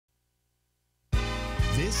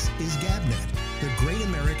This is GabNet, the Great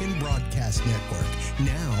American Broadcast Network,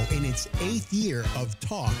 now in its 8th year of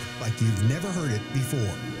talk like you've never heard it before.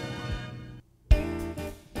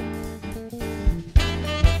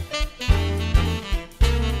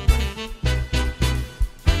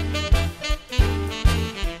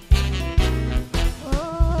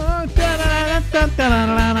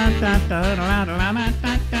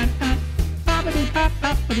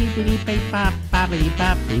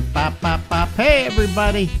 Hey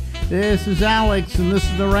everybody, this is Alex and this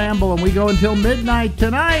is the Ramble, and we go until midnight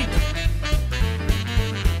tonight.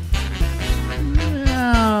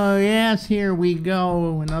 Oh yes, here we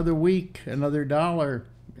go, another week, another dollar.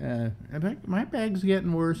 My bag's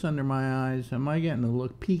getting worse under my eyes. Am I getting a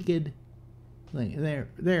look peaked?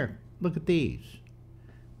 There, look at these.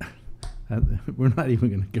 We're not even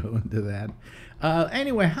going to go into that.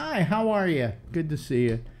 Anyway, hi, how are you? Good to see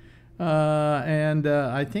you.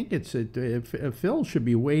 I think Phil should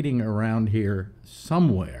be waiting around here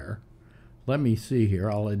somewhere. Let me see here.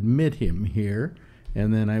 I'll admit him here,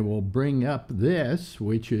 and then I will bring up this,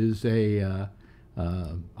 which is our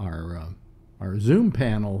Zoom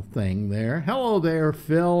panel thing there. Hello there,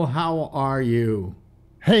 Phil. How are you?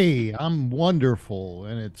 Hey, I'm wonderful,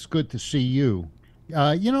 and it's good to see you.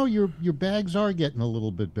 You know, your bags are getting a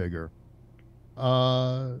little bit bigger.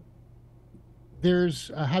 Have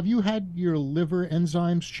you had your liver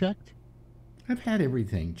enzymes checked? I've had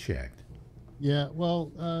everything checked. Yeah,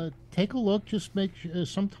 well, take a look. Just make sure.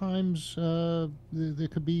 Sometimes there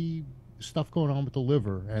could be stuff going on with the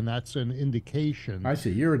liver, and that's an indication. I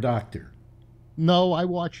see. You're a doctor. No, I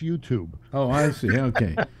watch YouTube. Oh, I see.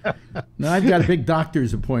 Okay. Now, I've got a big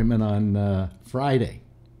doctor's appointment on Friday.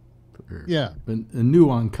 Yeah. A new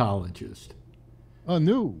oncologist. Oh,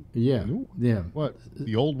 new. Yeah. New? Yeah. What?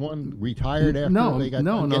 The old one retired after they got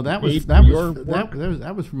No. That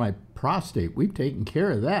was for my prostate. We've taken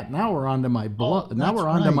care of that. Now we're on to my blood. Oh, now we're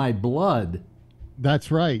on to my blood.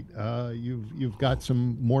 That's right. You've got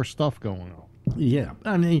some more stuff going on. Yeah.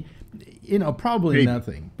 I mean, you know, probably Maybe.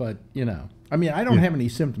 nothing, but you know, I mean, I don't have any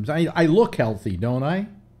symptoms. I look healthy, don't I?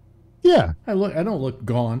 Yeah. I don't look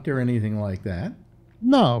gaunt or anything like that.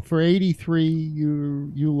 No, for 83,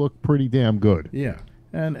 you look pretty damn good. Yeah,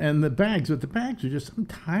 and the bags are just, I'm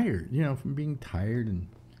tired, you know, from being tired and.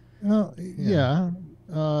 Well, yeah.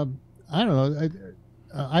 I don't know.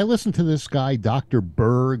 I listened to this guy, Dr.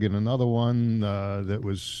 Berg, and another one that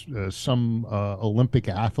was some Olympic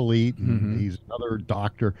athlete, and he's another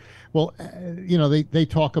doctor. Well, you know, they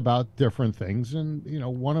talk about different things, and you know,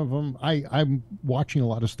 one of them, I'm watching a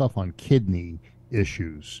lot of stuff on kidney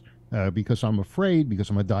issues. Because I'm afraid, because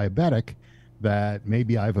I'm a diabetic, that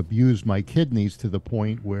maybe I've abused my kidneys to the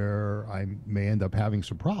point where I may end up having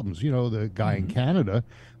some problems. You know, the guy in Canada,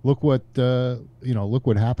 look what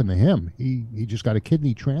happened to him. He just got a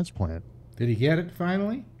kidney transplant. Did he get it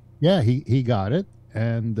finally? Yeah, he got it,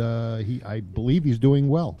 and I believe he's doing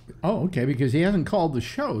well. Oh, okay, because he hasn't called the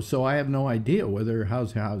show, so I have no idea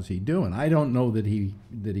how's he doing. I don't know that he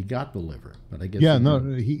got the liver, but I guess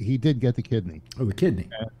he did get the kidney. Oh, the kidney.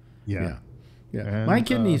 Yeah. And, my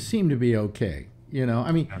kidneys seem to be okay. You know,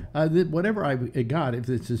 I mean, whatever I got, if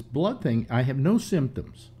it's this blood thing, I have no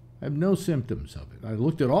symptoms. I have no symptoms of it. I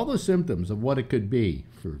looked at all the symptoms of what it could be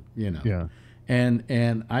for, you know. Yeah.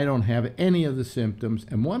 And I don't have any of the symptoms,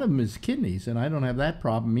 and one of them is kidneys, and I don't have that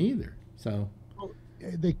problem either. So.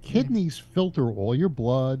 The kidneys filter all your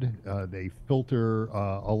blood. They filter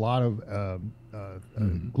a lot of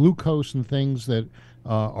glucose and things that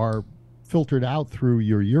are filtered out through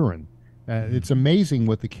your urine. It's amazing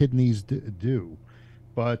what the kidneys do.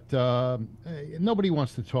 But nobody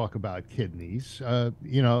wants to talk about kidneys.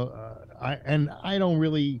 You know, I don't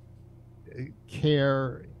really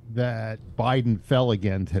care that Biden fell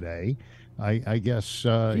again today. I guess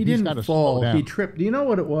he didn't fall. He tripped. Do you know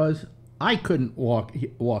what it was? I couldn't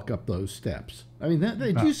walk up those steps. I mean,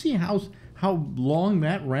 did you see how long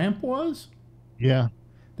that ramp was? Yeah.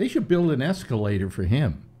 They should build an escalator for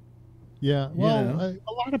him. Yeah, well, you know?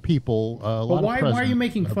 a lot of people. But why are you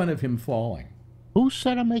making fun of him falling? Who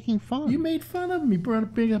said I'm making fun? You made fun of him. You brought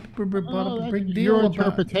up a big deal. Your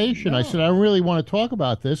interpretation. No. I said I don't really want to talk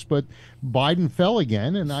about this, but Biden fell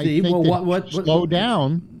again, and I think slow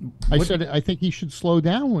down. I said I think he should slow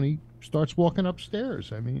down when he starts walking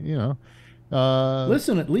upstairs. I mean, you know.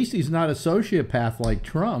 Listen, at least he's not a sociopath like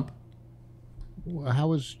Trump.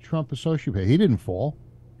 How is Trump a sociopath? He didn't fall.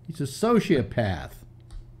 He's a sociopath.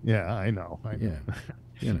 Yeah, I know. Yeah.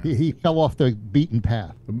 You know. He fell off the beaten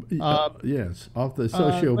path. Yes, off the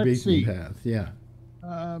beaten path. Yeah.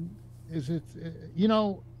 Is it? You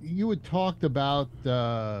know, you had talked about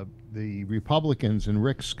the Republicans and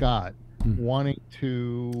Rick Scott wanting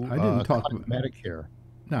to I didn't talk cut about Medicare.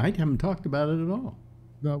 No, I haven't talked about it at all.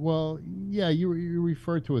 Well, yeah, you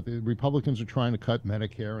referred to it. The Republicans are trying to cut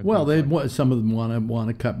Medicare. And Well, things like some of them want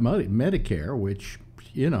to cut Medicare, which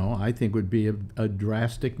I think would be a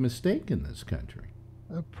drastic mistake in this country.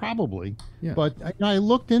 Probably. Yeah. But I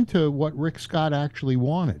looked into what Rick Scott actually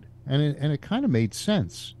wanted, and it kind of made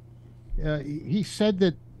sense. He said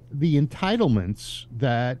that the entitlements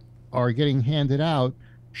that are getting handed out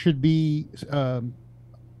should be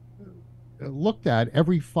looked at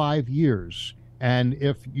every 5 years. And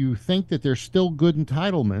if you think that they're still good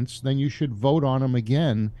entitlements, then you should vote on them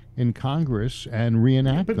again in Congress and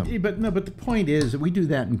reenact them. But the point is that we do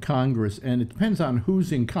that in Congress, and it depends on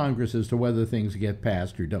who's in Congress as to whether things get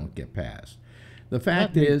passed or don't get passed. The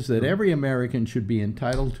fact is that every American should be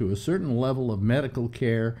entitled to a certain level of medical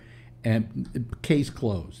care, and case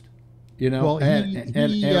closed. Well, and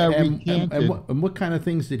what kind of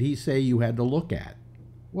things did he say you had to look at?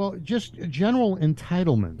 Well, just general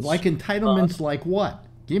entitlements. Like entitlements, like what?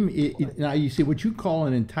 Give me now. You see, what you call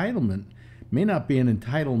an entitlement may not be an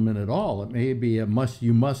entitlement at all. It may be a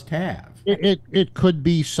you must have. It could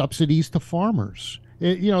be subsidies to farmers.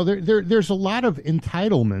 There's a lot of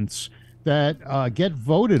entitlements that get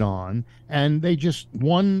voted on, and they just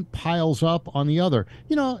one piles up on the other.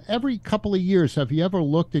 Every couple of years, have you ever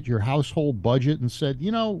looked at your household budget and said,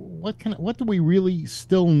 what do we really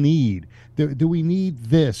still need? Do we need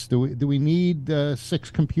this? Do we need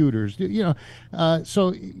 6 computers?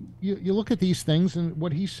 So you look at these things, and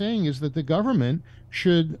what he's saying is that the government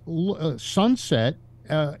should sunset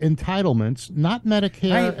entitlements, not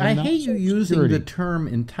Medicare. I hate you using the term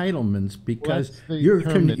entitlements because you're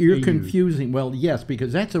confusing. Well, yes,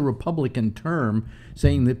 because that's a Republican term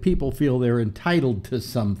saying that people feel they're entitled to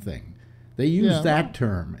something. They use that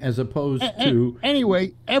term as opposed to.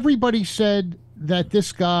 Anyway, everybody said that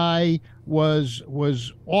this guy was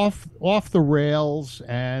off the rails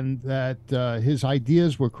and that his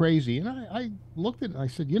ideas were crazy. And I looked at it and I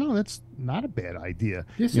said, that's not a bad idea.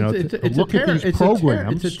 Yes, it's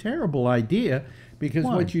a terrible idea because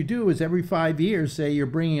what you do is every 5 years say you're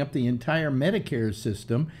bringing up the entire Medicare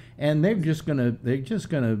system, and they're just gonna.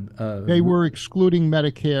 They were excluding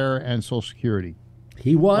Medicare and Social Security.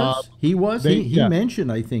 He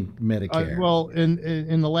mentioned, I think, Medicare. Well,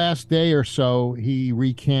 in the last day or so, he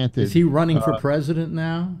recanted. Is he running for president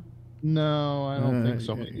now? No, I don't think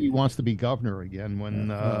so. He wants to be governor again when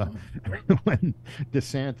when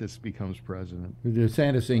DeSantis becomes president.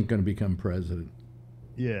 DeSantis ain't going to become president.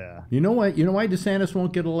 Yeah. You know what? You know why DeSantis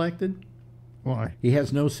won't get elected? Why? He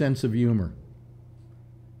has no sense of humor.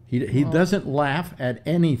 He doesn't laugh at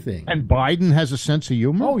anything. And Biden has a sense of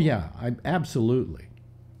humor? Oh, yeah, absolutely.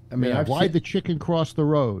 I mean, why'd the chicken cross the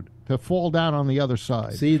road? To fall down on the other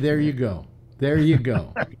side. See, there you go. There you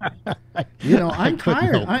go. I'm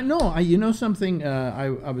tired. I know. You know something? I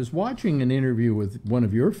was watching an interview with one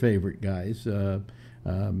of your favorite guys,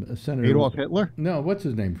 Senator Adolf Hitler? No, what's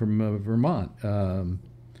his name from Vermont?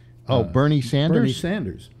 Bernie Sanders. Bernie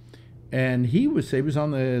Sanders, and he was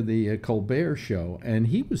on the Colbert Show, and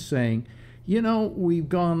he was saying, we've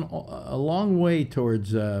gone a long way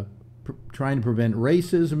towards trying to prevent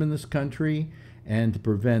racism in this country, and to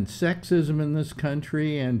prevent sexism in this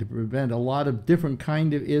country, and to prevent a lot of different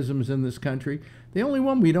kind of isms in this country. The only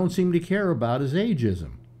one we don't seem to care about is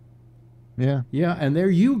ageism. Yeah. Yeah, and there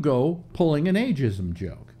you go, pulling an ageism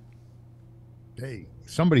joke. Hey,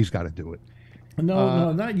 somebody's got to do it.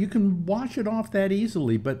 No, not you can wash it off that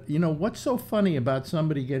easily. But what's so funny about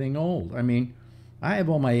somebody getting old? I mean, I have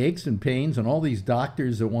all my aches and pains, and all these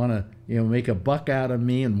doctors that want to make a buck out of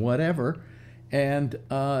me and whatever. And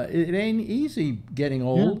it ain't easy getting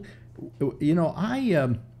old.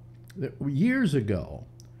 Yeah. Years ago,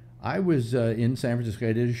 I was in San Francisco.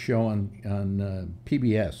 I did a show on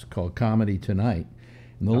PBS called Comedy Tonight,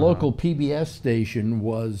 and the local PBS station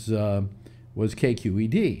was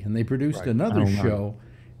KQED, and they produced another show,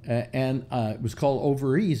 and it was called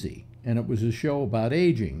Over Easy, and it was a show about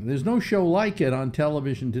aging. There's no show like it on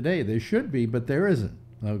television today. There should be, but there isn't.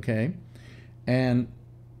 Okay, and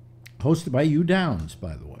hosted by Hugh Downs,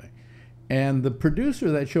 by the way. And the producer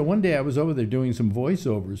of that show, one day I was over there doing some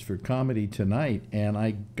voiceovers for Comedy Tonight, and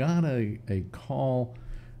I got a call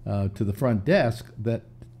to the front desk that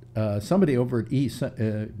somebody over at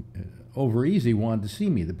Over Easy wanted to see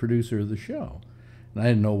me, the producer of the show. And I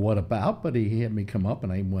didn't know what about, but he had me come up,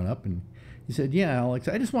 and I went up, and he said, "Yeah, Alex,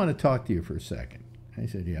 I just want to talk to you for a second." I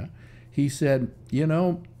said, "Yeah." He said,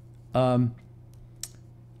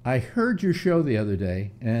 I heard your show the other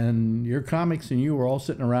day, and your comics and you were all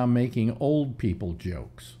sitting around making old people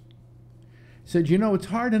jokes. He said, it's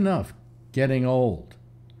hard enough getting old.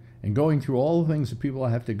 and going through all the things that people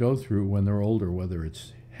have to go through when they're older, whether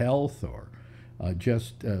it's health or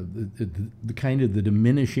just the kind of the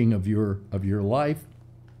diminishing of your life.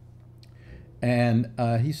 And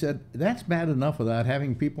he said, that's bad enough without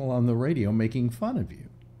having people on the radio making fun of you.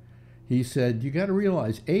 He said, you got to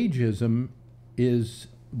realize ageism is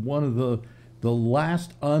one of the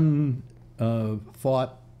last unfought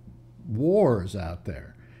wars out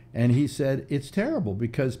there. And he said, it's terrible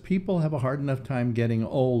because people have a hard enough time getting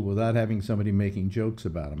old without having somebody making jokes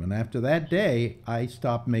about them. And after that day, I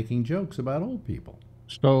stopped making jokes about old people.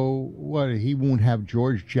 So what? He won't have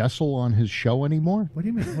George Jessel on his show anymore? What do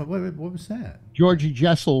you mean? What was that? Georgie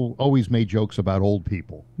Jessel always made jokes about old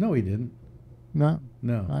people. No, he didn't. No,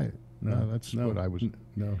 No. that's what I was.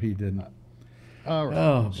 No, he didn't. All right.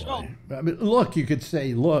 Oh, boy. I mean, look, you could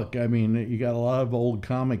say, look, I mean, you got a lot of old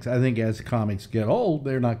comics. I think as comics get old,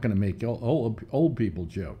 they're not going to make old people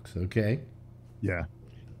jokes, okay? Yeah.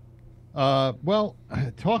 Well,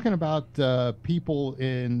 talking about people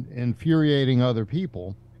infuriating other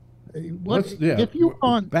people. If you were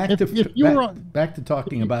on back to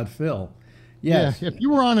talking about Phil. Yes. Yeah, if you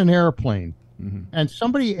were on an airplane Mm-hmm. and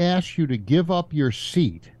somebody asked you to give up your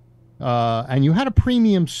seat, and you had a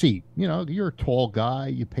premium seat, you know, you're a tall guy,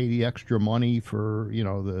 you pay the extra money for, you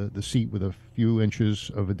know, the seat with a few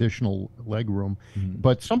inches of additional leg room,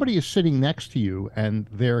 but somebody is sitting next to you and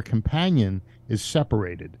their companion is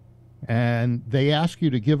separated, and they ask you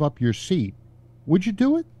to give up your seat, would you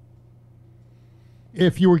do it?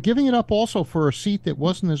 If you were giving it up also for a seat that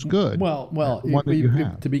wasn't as good. Well,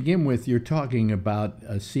 to begin with, you're talking about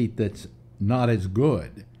a seat that's not as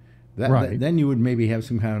good. Then you would maybe have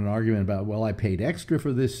some kind of an argument about, well, I paid extra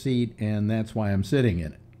for this seat and that's why I'm sitting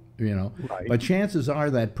in it, you know. Right. But chances are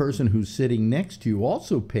that person who's sitting next to you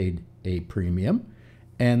also paid a premium,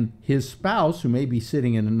 and his spouse, who may be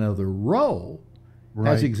sitting in another row,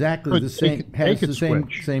 has exactly the same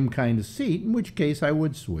kind of seat, in which case I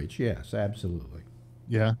would switch. Yes, absolutely.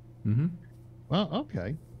 Yeah. Mm-hmm. Well,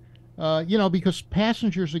 okay. You know, because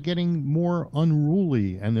passengers are getting more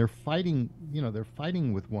unruly and they're fighting, they're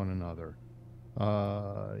fighting with one another.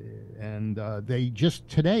 And they just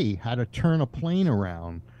today had to turn a plane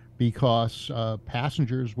around because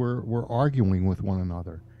passengers were arguing with one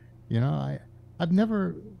another. You know, I've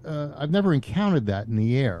never encountered that in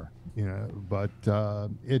the air, you know, but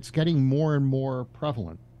it's getting more and more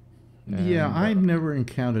prevalent. And, yeah, I've never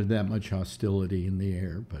encountered that much hostility in the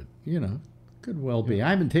air, but, you know, could well be. I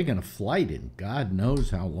haven't taken a flight in God knows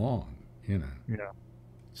how long, you know. Yeah.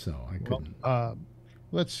 So I couldn't.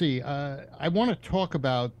 Let's see. I want to talk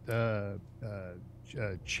about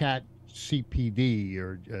Chat CPD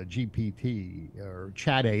or GPT or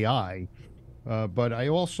Chat AI, but I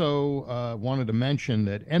also wanted to mention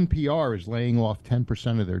that NPR is laying off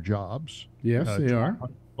 10% of their jobs. Yes, they are.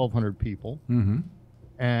 1,200 people. Mm-hmm.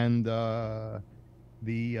 And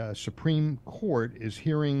the Supreme Court is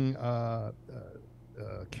hearing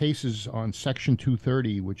cases on Section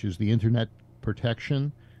 230, which is the Internet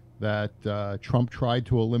protection that Trump tried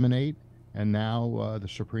to eliminate. And now the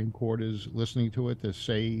Supreme Court is listening to it to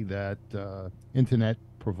say that Internet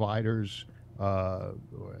providers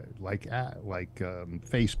like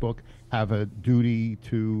Facebook have a duty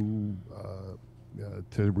to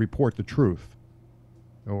report the truth.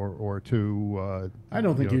 Or to I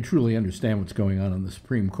don't think you truly understand what's going on in the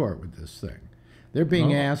Supreme Court with this thing. They're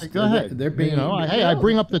being asked. Go ahead. They're being. Hey, I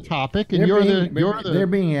bring up the topic, and they're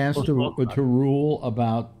being asked to rule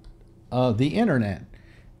about the internet,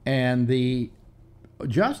 and the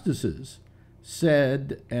justices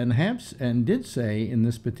said and did say in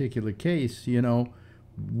this particular case, you know,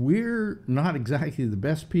 we're not exactly the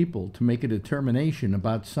best people to make a determination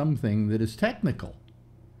about something that is technical.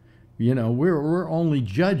 You know, we're only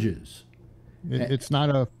judges. It's not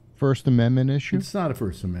a First Amendment issue? It's not a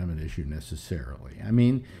First Amendment issue necessarily. I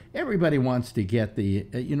mean, everybody wants to get the,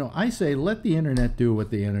 I say let the internet do what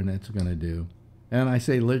the internet's going to do. And I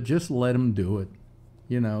say just let them do it.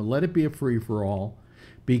 You know, let it be a free-for-all.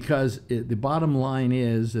 Because the bottom line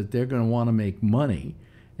is that they're going to want to make money.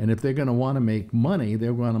 And if they're going to want to make money,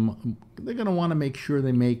 they're going to want to make sure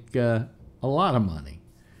they make a lot of money.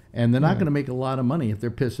 And they're not going to make a lot of money if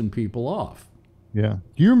they're pissing people off. Yeah.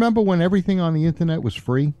 Do you remember when everything on the internet was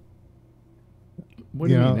free? What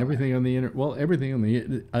do you mean, everything on the internet? Well, everything on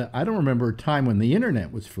the I don't remember a time when the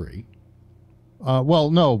internet was free.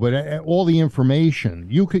 Well, no, but all the information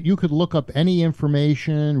you could look up any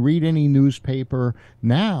information, read any newspaper.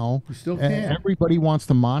 Now, you still can. Everybody wants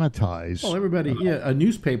to monetize. Well, everybody, a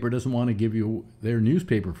newspaper doesn't want to give you their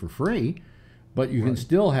newspaper for free. But you can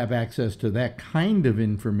still have access to that kind of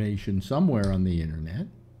information somewhere on the internet.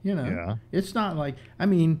 You know, Yeah. it's not like, I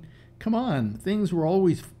mean, come on, things were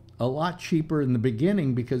always a lot cheaper in the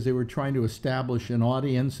beginning because they were trying to establish an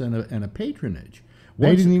audience and a patronage.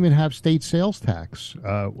 They didn't even have state sales tax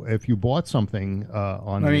if you bought something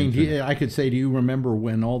on I the mean, internet. I could say, do you remember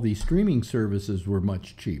when all these streaming services were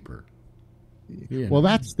much cheaper? You Well, know?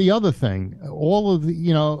 that's the other thing. All of the,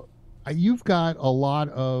 you've got a lot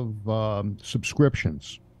of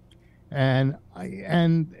subscriptions, and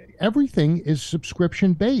everything is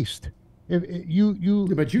subscription based. If Yeah, but you you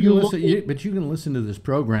can look listen. at But you can listen to this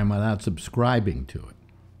program without subscribing to it.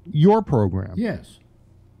 your program, Yes.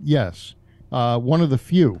 yes, one of the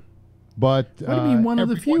few, but What do you mean one of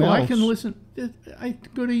the everyone few? I else- can listen. I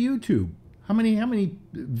go to YouTube. How many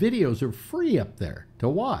videos are free up there to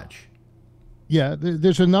watch? Yeah,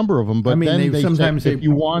 there's a number of them, but I mean, then they sometimes said if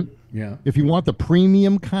you want Yeah. the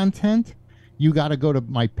premium content, you got to go to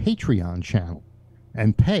my Patreon channel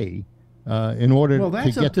and pay in order Well,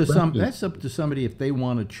 that's to up get to some. the- That's up to somebody if they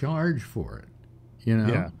want to charge for it. You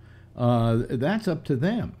know. Yeah. That's up to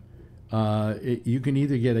them. You can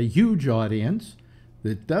either get a huge audience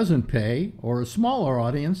that doesn't pay, or a smaller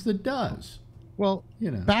audience that does. Well,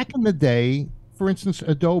 You know. back in the day, for instance,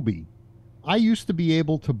 Adobe, I used to be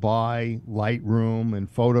able to buy Lightroom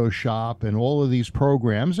and Photoshop and all of these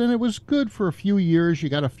programs, and it was good for a few years. You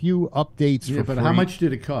got a few updates Yeah, for but free. how much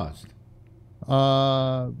did it cost?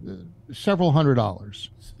 Several $100s.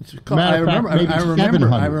 I remember. maybe I remember.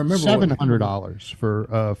 I remember. $700 for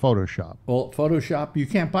Photoshop. Well, Photoshop. You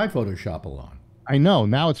can't buy Photoshop alone. I know.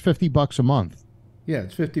 Now it's $50 a month. Yeah,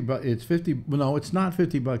 it's 50 bucks. It's 50. No, it's not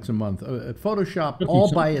 $50 a month. Photoshop 50 all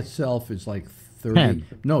cents. by itself is like 30. 10.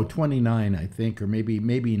 No, 29, I think, or maybe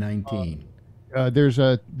 19. There was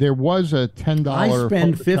a $10. I spend Photoshop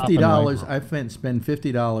and $50. Lightroom. I spend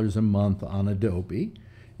 $50 a month on Adobe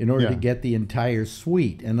in order to Yeah. get the entire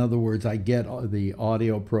suite. In other words, I get the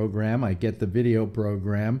audio program, I get the video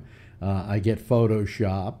program, I get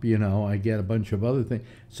Photoshop. You know, I get a bunch of other things.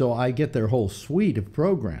 So I get their whole suite of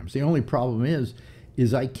programs. The only problem is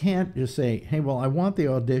I can't just say, hey, well, I want the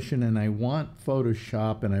Audition and I want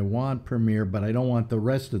Photoshop and I want Premiere, but I don't want the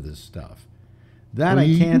rest of this stuff. That Well, I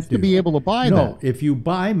you can't used do. to be able to buy No, that. if you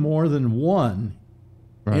buy more than one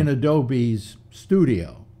Right. in Adobe's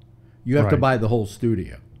studio, you have to Right. buy the whole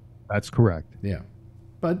studio. That's correct. Yeah.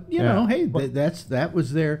 But, you Yeah. know, hey, But- that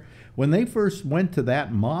was their, when they first went to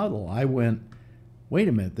that model, I went, wait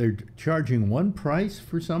a minute, they're charging one price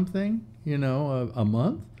for something, you know, a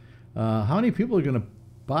month? How many people are going to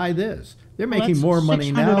buy this? They're Well, making that's more money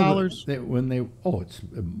now $600. when they, it's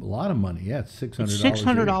a lot of money. Yeah, it's $600. It's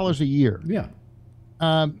 $600 a year. Yeah.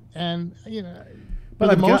 And But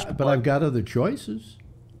for the most I've part- got other choices.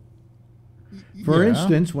 For Yeah.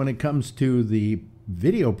 instance, when it comes to the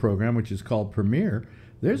video program, which is called Premiere,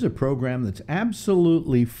 there's a program that's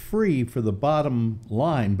absolutely free for the bottom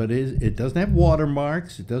line, but it doesn't have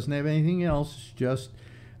watermarks, it doesn't have anything else, it's just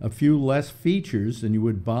a few less features than you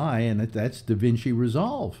would buy, and that's DaVinci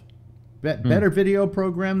Resolve. Better video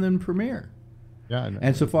program than Premiere. Yeah, I know.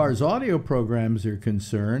 And so far as audio programs are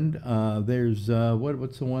concerned, there's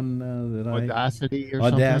what's the one that Audacity or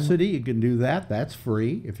Audacity, you can do that. That's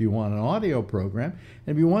free if you want an audio program.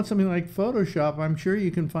 And if you want something like Photoshop, I'm sure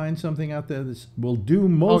you can find something out there that will do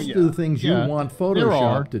most yeah. of the things Yeah, you want there Photoshop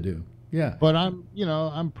are. to do. Yeah. But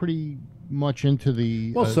I'm pretty much into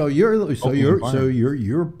the. Well, so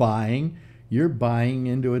you're buying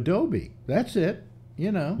into Adobe. That's it.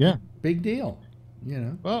 You know. Yeah. Big deal. You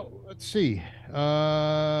know. Well, let's see.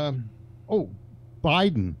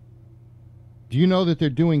 Biden. Do you know that they're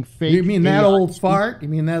doing fake? You mean that AI old speech- fart? You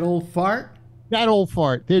mean that old fart? That old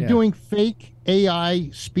fart. They're Yeah. doing fake AI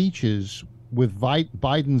speeches with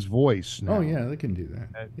Biden's voice now. Oh yeah, they can do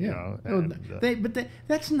that. you Yeah. know, Oh, and,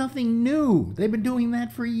 that's nothing new. They've been doing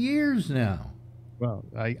that for years now. Well,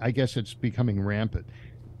 I guess it's becoming rampant.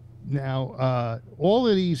 Now, all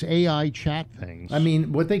of these AI chat things. I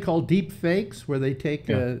mean, what they call deep fakes, where they take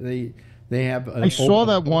Yeah. they have. I saw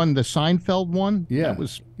that one, the Seinfeld one. Yeah, That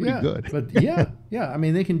was pretty yeah, good. But yeah. I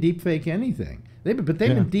mean, they can deep fake anything. They've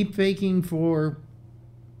Yeah. been deep faking for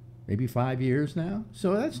maybe 5 years now.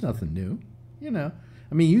 So that's nothing new. You know,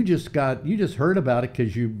 I mean, you just heard about it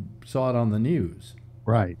because you saw it on the news.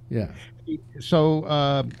 Right. Yeah.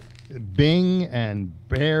 So Bing and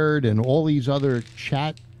Baird and all these other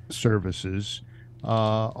chat services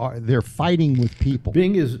they're fighting with people.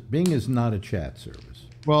 Bing is not a chat service.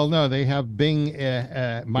 Well, no, they have Bing,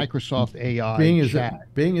 Microsoft AI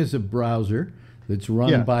chat. Bing is a browser that's run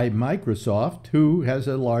Yeah. by Microsoft, who has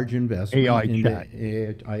a large investment AI in chat.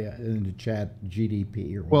 the chat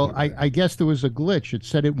GDP or Well, whatever. I guess there was a glitch. It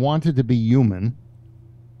said it wanted to be human,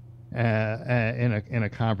 in a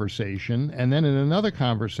conversation, and then in another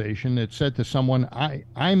conversation, it said to someone,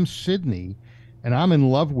 I'm Sydney, and I'm in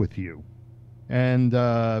love with you." And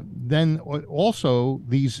then also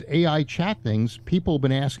these AI chat things, people have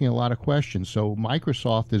been asking a lot of questions. So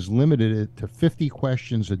Microsoft has limited it to 50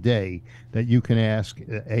 questions a day that you can ask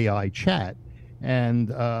AI chat.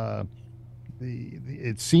 And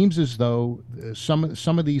it seems as though some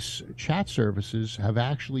of these chat services have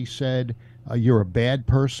actually said you're a bad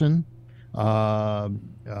person,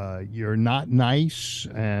 you're not nice,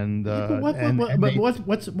 and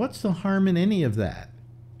what's the harm in any of that?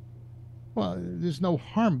 Well, there's no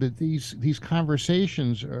harm, but these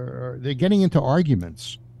conversations they're getting into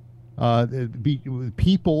arguments.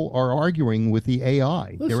 People are arguing with the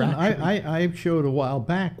AI. Listen, I showed a while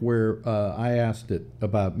back where I asked it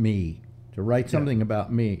about me to write something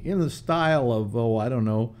about me in the style of, oh, I don't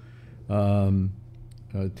know,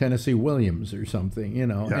 Tennessee Williams or something, you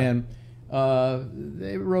know, and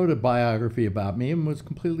they wrote a biography about me and was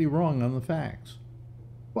completely wrong on the facts.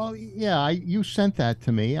 Well, yeah, you sent that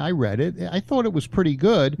to me. I read it. I thought it was pretty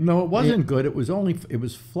good. No, it wasn't good. It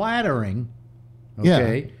was flattering.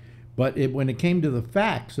 Okay. Yeah. But when it came to the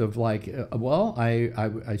facts of like, well,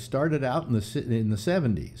 I started out in the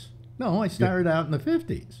 70s. No, I started out in the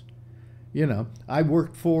 50s. You know, I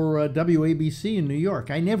worked for WABC in New York.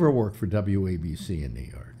 I never worked for WABC in New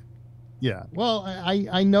York. Yeah. Well,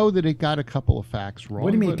 I know that it got a couple of facts wrong.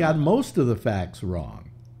 What do you mean it got most of the facts wrong?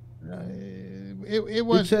 It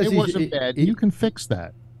wasn't bad. You can fix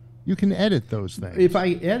that. You can edit those things. If I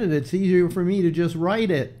edit it, it's easier for me to just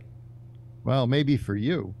write it. Well, maybe for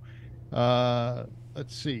you.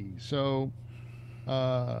 Let's see. So,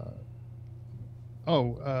 so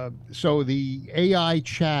the AI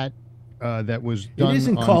chat that was done. It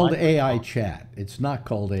isn't called AI chat. It's not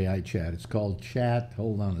called AI chat. It's called chat.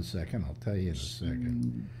 Hold on a second. I'll tell you in a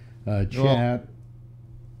second. Chat.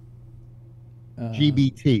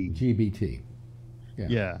 GBT. GBT.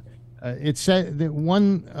 Yeah. It said that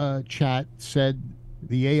one chat said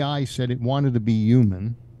the AI said it wanted to be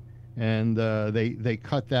human, and they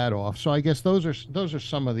cut that off. So I guess those are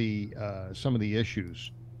some of the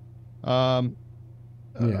issues.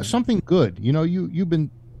 Something good. You know, you've been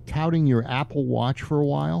touting your Apple Watch for a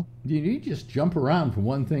while. You just jump around from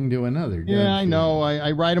one thing to another. Yeah, I know.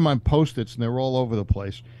 I write them on Post-its, and they're all over the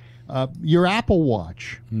place. Your Apple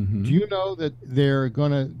Watch. Mm-hmm. Do you know that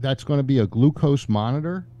that's gonna be a glucose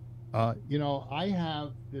monitor? You know, I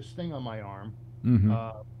have this thing on my arm,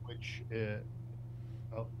 which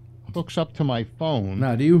hooks up to my phone.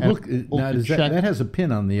 Now, do you hook? Now, that has a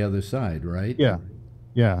pin on the other side, right? Yeah,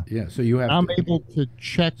 yeah, yeah. So you have. I'm able to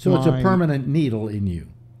check. So it's a permanent needle in you.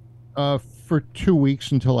 For 2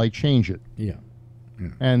 weeks until I change it. Yeah.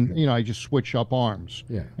 And you know, I just switch up arms.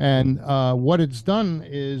 Yeah. And what it's done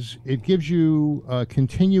is it gives you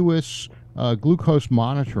continuous glucose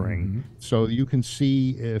monitoring, so you can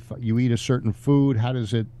see if you eat a certain food, how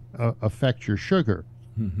does it affect your sugar.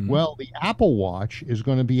 Well, the Apple Watch is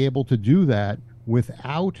going to be able to do that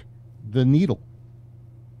without the needle.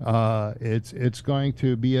 It's going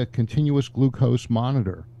to be a continuous glucose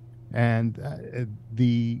monitor, and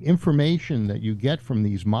the information that you get from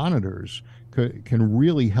these monitors can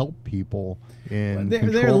really help people in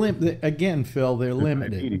again, Phil, they're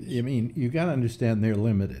limited. I mean, you got to understand they're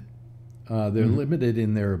limited. They're limited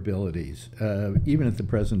in their abilities, even at the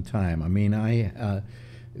present time. I mean, I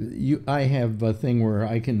have a thing where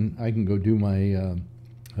I can go do my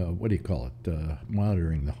what do you call it?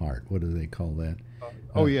 Monitoring the heart. What do they call that?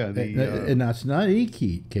 And that's not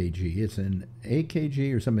EKG. It's an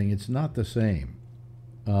AKG or something. It's not the same.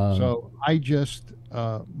 So I just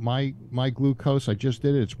my glucose. I just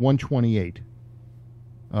did it. It's 128.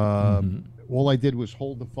 All I did was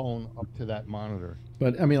hold the phone up to that monitor.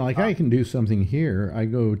 But I mean, like I can do something here. I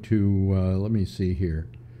go to let me see here,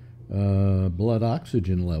 blood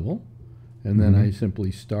oxygen level, and then I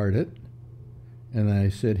simply start it, and I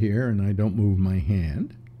sit here and I don't move my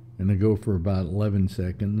hand, and I go for about 11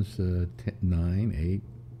 seconds. 10, 9, 8,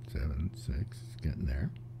 7, 6, getting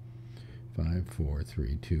there. 5, 4,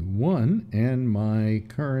 3, 2, 1, and my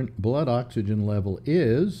current blood oxygen level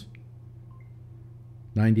is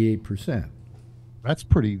 98%. That's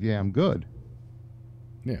pretty damn good.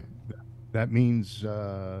 Yeah. That means,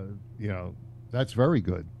 you know, that's very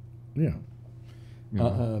good. Yeah.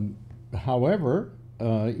 However,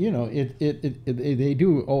 you know, they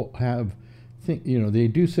do have, you know, they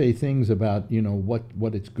do say things about, you know,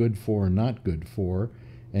 what it's good for and not good for,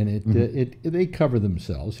 and they cover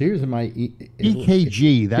themselves. Here's my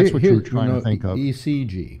EKG. That's what you were trying to think of.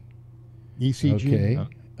 ECG. ECG. Okay.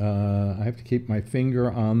 I have to keep my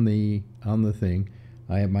finger on the thing.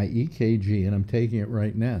 I have my EKG, and I'm taking it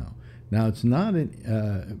right now. Now, it's not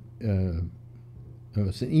an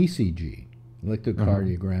it's an ECG,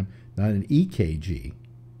 electrocardiogram, not an EKG.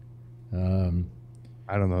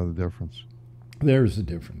 I don't know the difference. There's a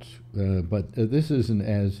difference, but this isn't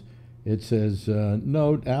as it says.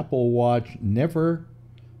 Note: Apple Watch never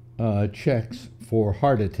checks for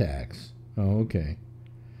heart attacks. Oh, okay.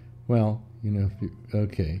 Well,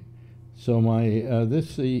 okay. So my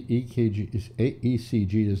this ECG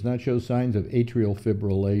does not show signs of atrial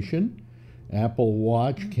fibrillation. Apple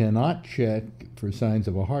Watch cannot check for signs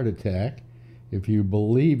of a heart attack. If you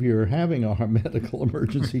believe you're having a medical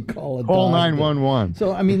emergency, call a Call doctor. 911.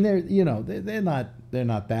 So I mean, they're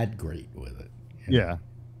not that great with it. Yeah.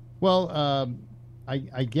 Well,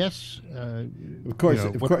 I guess. Of course,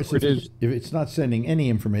 if it's not sending any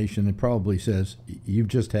information, it probably says you've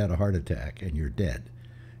just had a heart attack and you're dead.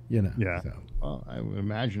 Yeah. So. Well, I would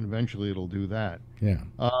imagine eventually it'll do that. Yeah.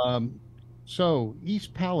 So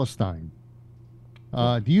East Palestine.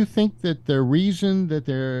 Do you think that the reason that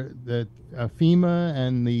FEMA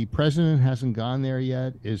and the president hasn't gone there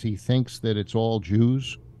yet is he thinks that it's all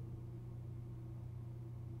Jews?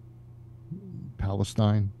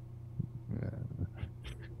 Palestine.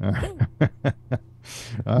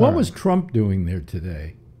 What was Trump doing there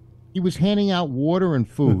today? He was handing out water and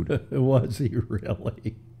food. Was he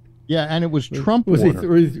really? Yeah, and it was Trump was water.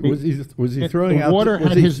 Was he throwing out water?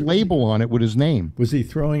 Had his label on it with his name. Was he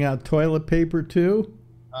throwing out toilet paper too?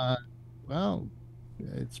 Well,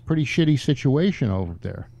 it's a pretty shitty situation over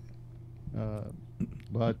there.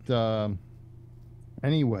 But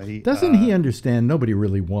anyway, doesn't he understand nobody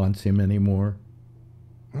really wants him anymore?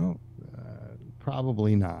 Well,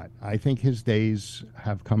 probably not. I think his days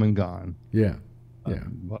have come and gone. Yeah,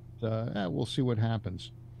 but we'll see what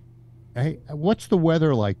happens. Hey, what's the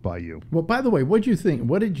weather like by you? Well, by the way, what did you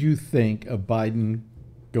think of Biden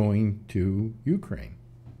going to Ukraine?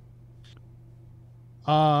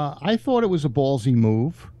 I thought it was a ballsy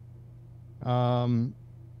move. In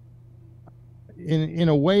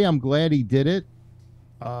a way, I'm glad he did it.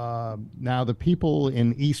 Now, the people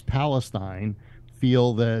in East Palestine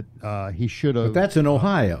feel that he should have. But that's in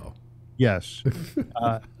Ohio. Yes,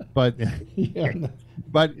 but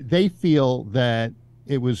but they feel that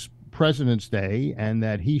it was President's Day and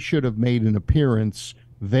that he should have made an appearance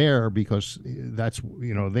there because that's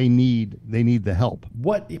they need the help.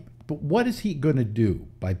 What is he going to do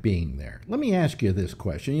by being there? Let me ask you this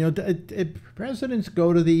question. Presidents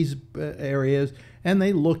go to these areas and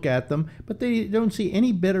they look at them, but they don't see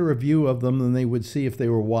any better a view of them than they would see if they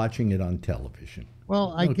were watching it on television.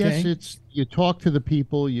 Well, I guess it's you talk to the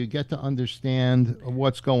people, you get to understand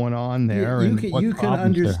what's going on there. You can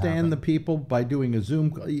understand the people by doing a Zoom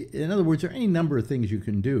call. In other words, there are any number of things you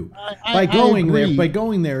can do. By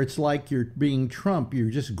going there, it's like you're being Trump.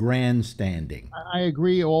 You're just grandstanding. I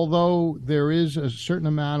agree, although there is a certain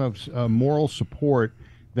amount of moral support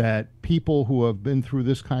that people who have been through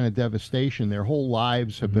this kind of devastation, their whole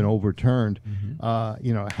lives have been overturned.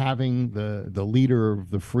 Having the leader of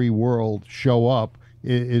the free world show up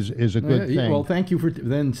is a good thing. Well, thank you for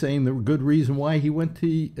then saying the good reason why he went to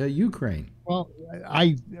Ukraine. Well,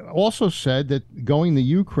 I also said that going to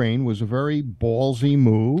Ukraine was a very ballsy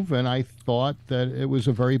move, and I thought that it was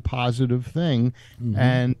a very positive thing,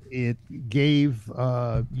 and it gave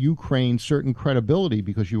Ukraine certain credibility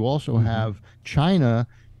because you also have China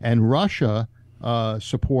and Russia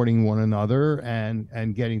supporting one another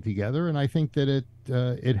and getting together, and I think that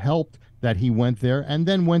it helped that he went there and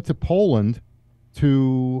then went to Poland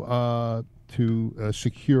to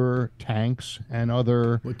secure tanks and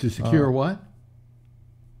other. To secure what?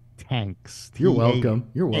 Tanks. You're welcome.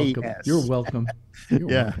 You're welcome. You're welcome.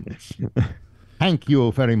 Thank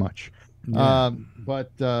you very much. Yeah.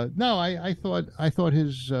 No, I thought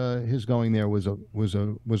his going there was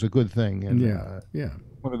a good thing, and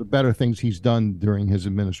one of the better things he's done during his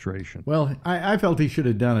administration. Well, I felt he should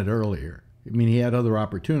have done it earlier. I mean, he had other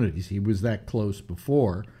opportunities. He was that close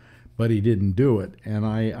before, but he didn't do it. And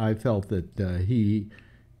I felt that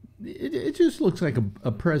it just looks like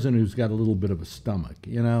a president who's got a little bit of a stomach,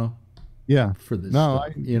 Yeah. For this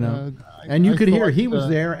stuff, and you could hear he was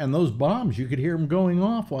there, and those bombs, you could hear him going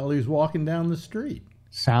off while he was walking down the street.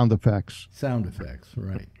 Sound effects,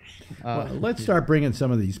 right. Well, let's start bringing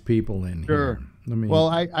some of these people in here. Well,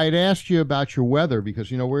 I'd asked you about your weather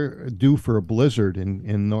because we're due for a blizzard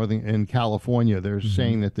in California. They're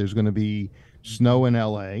saying that there's going to be snow in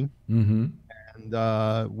LA, and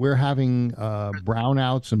we're having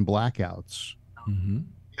brownouts and blackouts.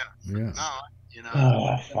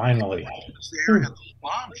 Finally.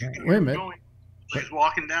 Wait a minute. She's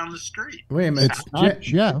walking down the street. Wait a minute.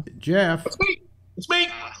 Jeff. Jeff. It's me.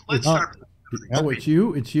 Let's Oh. start. Oh, it's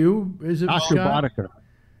you. It's you. Is it Dr. Scott? Boddicker.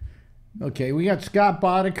 Okay, we got Scott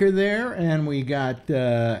Boddicker there, and we got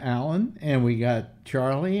Alan, and we got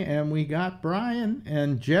Charlie, and we got Brian,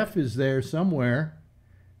 and Jeff is there somewhere.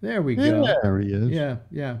 There we go. There he is. Yeah,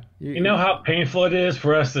 yeah. You know how painful it is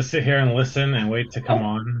for us to sit here and listen and wait to come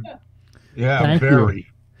on? Yeah, Thank very.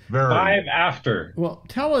 Very. 5 after. Well,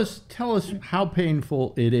 tell us how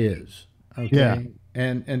painful it is. Okay. Yeah.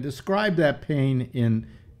 And describe that pain in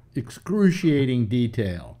excruciating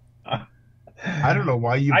detail. I don't know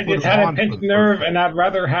why you I put just it had a on for pinched the nerve, first and I'd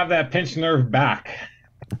rather have that pinched nerve back.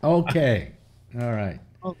 Okay. All right.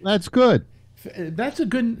 Well, that's good. That's a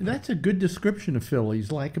good description of Phil.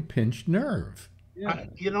 He's like a pinched nerve.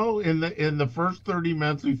 You know, in the first 30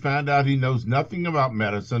 minutes, we found out he knows nothing about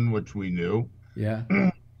medicine, which we knew. Yeah.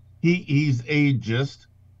 He's ageist,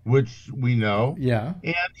 which we know. Yeah.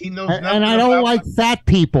 And he knows And, nothing I don't about, like fat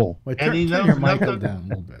people. Well, And he turn knows your mic nothing. down a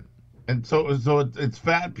little bit. And so it's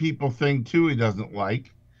fat people thing too he doesn't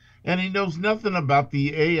like. And he knows nothing about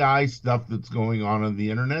the AI stuff that's going on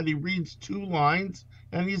the internet. He reads 2 lines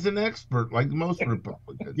and he's an expert like most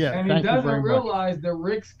Republicans. Yeah, And he thank you doesn't very much. realize that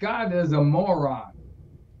Rick Scott is a moron.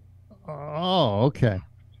 Oh, okay.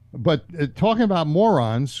 But talking about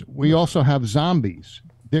morons, we also have zombies.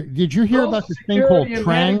 Did you hear about this thing called Social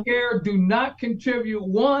Security and Trang? Medicare do not contribute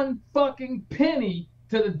one fucking penny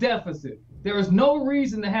to the deficit. There is no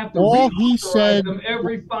reason to have to All he reauthorize said- them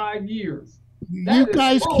every 5 years. You That is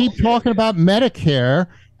guys keep bullshit. talking about Medicare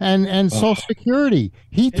and Social Security.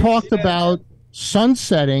 He talked said- about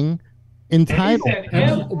sunsetting And he entitlement. said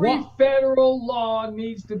And every what- federal law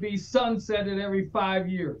needs to be sunsetted every 5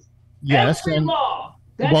 years. Yes, Every and law.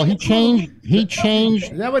 That well, he includes-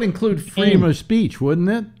 changed. That would include freedom of speech, wouldn't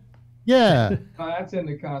it? Yeah. That's in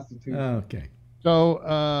the Constitution. Okay.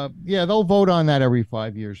 So yeah, they'll vote on that every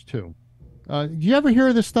 5 years too. Do you ever hear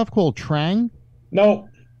of this stuff called Trang? No.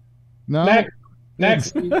 No.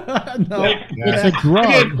 Next. No. It's a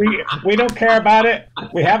drug. We don't care about it.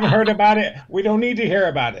 We haven't heard about it. We don't need to hear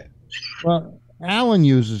about it. Well, Alan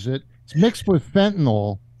uses it. It's mixed with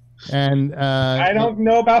fentanyl, and I don't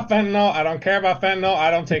know about fentanyl. I don't care about fentanyl.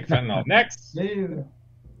 I don't take fentanyl. Next. Me either.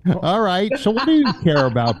 All right. So what do you care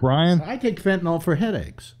about, Brian? I take fentanyl for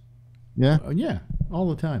headaches. Yeah. Yeah, all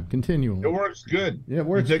the time, continually. It works good. Yeah, it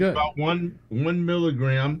works you take good. about one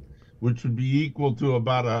milligram, which would be equal to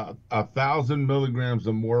about 1,000 milligrams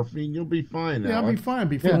of morphine. You'll be fine. Yeah, I'll be Alex. fine.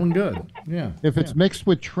 Be feeling good. Yeah. If it's mixed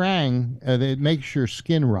with Trang, it makes your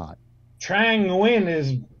skin rot. Trang Nguyen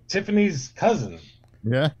is Tiffany's cousin.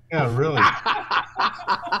 Yeah. Yeah, really.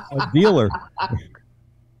 A dealer.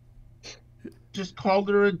 Just called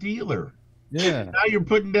her a dealer. Yeah. Now you're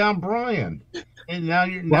putting down Brian, and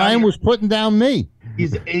Brian was putting down me.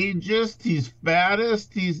 he's ageist, he's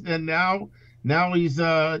fattest, now he's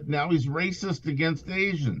racist against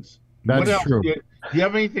Asians. That's what else? true. Do you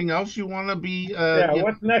have anything else you want to be?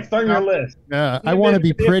 What's next on your list? I want to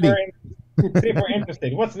be pretty. See if we're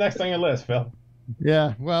interested. What's next on your list, Phil?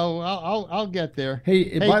 Yeah. Well, I'll get there.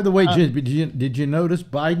 Hey, by the way, did you notice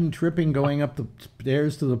Biden tripping going up the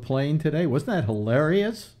stairs to the plane today? Wasn't that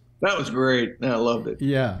hilarious? That was great. I loved it.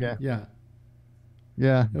 Yeah. Yeah. Yeah.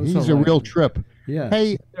 Yeah. It was He's a hilarious. real trip. Yeah.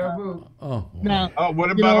 Hey, Taboo. Oh. now What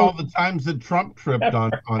you about know- all the times that Trump tripped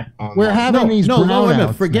on? we're having these no, wait a minute.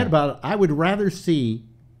 brownouts Forget now. about it. I would rather see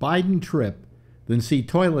Biden trip than see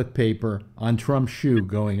toilet paper on Trump's shoe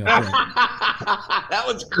going up there. That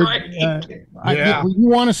was great. Yeah. You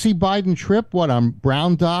want to see Biden trip? What, on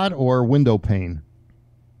brown dot or window pane?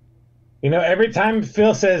 You know, every time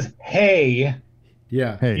Phil says "Hey,"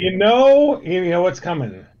 Yeah. Hey. you know what's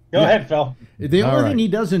coming. Go ahead, Phil. The All only right. thing he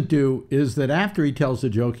doesn't do is that after he tells a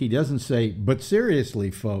joke, he doesn't say, "But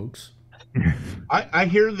seriously, folks." I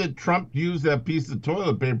hear that Trump used that piece of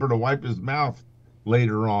toilet paper to wipe his mouth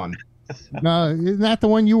later on. No, isn't that the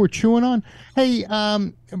one you were chewing on? Hey,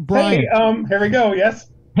 Brian. Hey, here we go. Yes.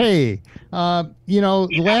 Hey, the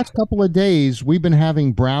last couple of days we've been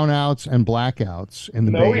having brownouts and blackouts in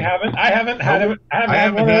the No, Bay. we haven't. I haven't had it. I haven't I had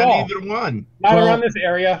haven't one at had all. either one. Not Well- around this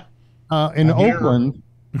area. In I hear- Oakland,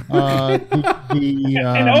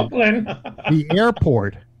 In Oakland.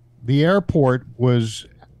 the airport was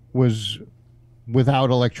without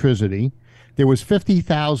electricity. There was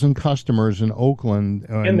 50,000 customers in Oakland.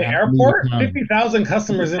 In the airport, 50,000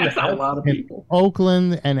 customers in That's the a airport. lot of people.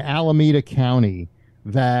 Oakland and Alameda County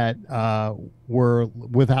that were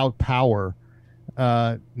without power.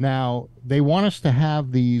 Now they want us to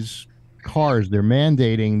have these cars. They're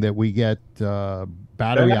mandating that we get They're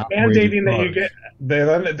battery not operated mandating that you cars.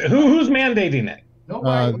 get. Who's mandating it?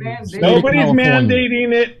 Nobody mandated. Nobody's California.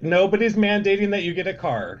 mandating it. Nobody's mandating that you get a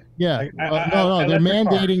car. Yeah, I they're let the car.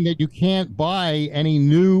 mandating that you can't buy any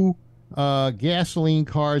new gasoline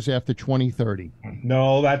cars after 2030.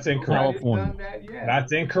 No, that's incorrect. Nobody's California. done that yet.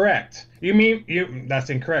 That's incorrect. You mean you? That's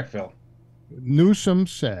incorrect, Phil. Newsom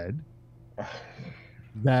said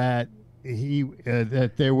that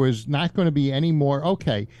that there was not going to be any more.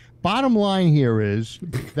 Okay, bottom line here is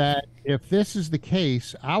that if this is the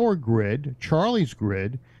case, our grid, Charlie's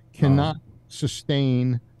grid, cannot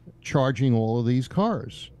sustain charging all of these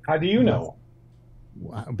cars How do you know?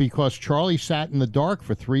 because Charlie sat in the dark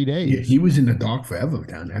for 3 days. Yeah, he was in the dark forever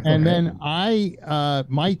down there. And then my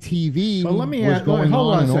TV Well, let me was ask. going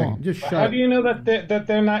Hold on a and second. on. Just How shut. do you know that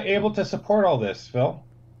they're not able to support all this, Phil?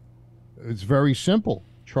 It's very simple.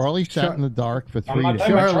 Charlie sat Char- in the dark for I'm 3 not days.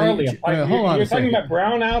 talking about Charlie, Charlie. I'm talking- hold on a you're talking second. about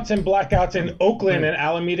brownouts and blackouts in Oakland and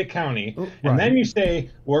Alameda County, and then you say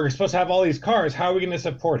we're supposed to have all these cars. How are we going to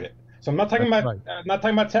support it? So I'm not talking That's about not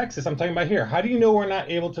talking about Texas. I'm talking about here. How do you know we're not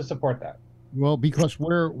able to support that? Well, because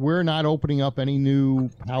we're not opening up any new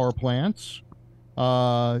power plants.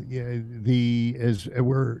 We're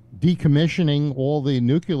decommissioning all the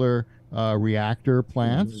nuclear reactor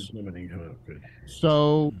plants.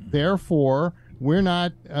 So therefore, we're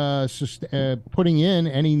not putting in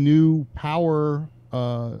any new power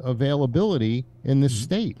availability in this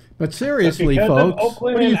state. But seriously, Because folks, of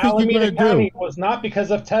Oakland what do you and think you're Alameda gonna County do? was not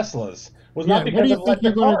because of Teslas. Was Yeah, not what because do you of think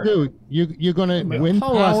you're electric going cars. to do? You're going to wind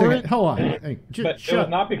hold on a power second. it? Hold on. Hey, just But it shut. was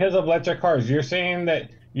not because of electric cars. You're saying that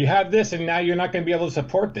you have this and now you're not going to be able to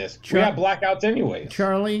support this. We have blackouts anyways.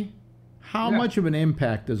 Charlie, how much of an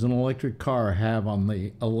impact does an electric car have on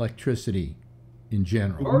the electricity in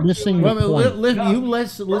general? You're missing the point.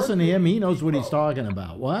 Listen to him. He knows what he's talking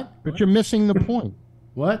about. What? But you're missing the point.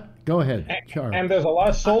 What? Go ahead, Charlie. And there's a lot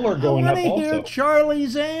of solar going I up want to hear also.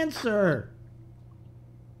 Charlie's answer.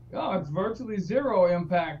 No, it's virtually zero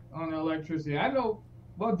impact on electricity. I know.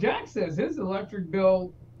 Well, Jack says his electric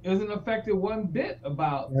bill isn't affected one bit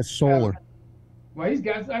about. That's solar. Well, he's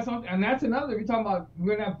got that's on, and that's another. You're talking about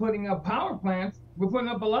we're not putting up power plants. We're putting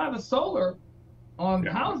up a lot of solar on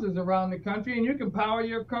houses around the country, and you can power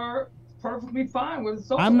your car perfectly fine with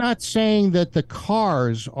solar. I'm not saying that the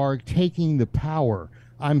cars are taking the power.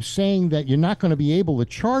 I'm saying that you're not going to be able to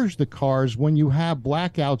charge the cars when you have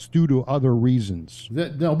blackouts due to other reasons.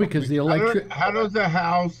 No, because the electric. How does a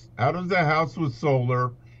house with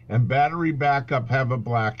solar and battery backup have a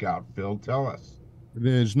blackout? Phil, tell us.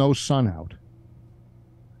 There's no sun out.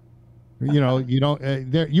 You know, you don't.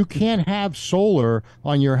 You can't have solar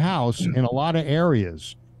on your house in a lot of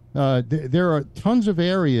areas. There are tons of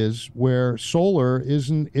areas where solar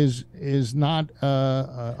is not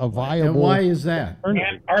a viable. And why is that?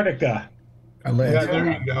 Antarctica. Yeah,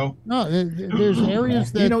 there you go. No, there's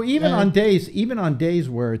areas that even on days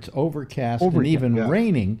where it's overcast and even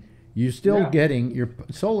raining, you're still getting your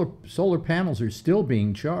solar panels are still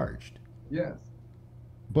being charged. Yes.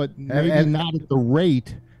 But maybe not at the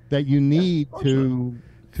rate that you need to.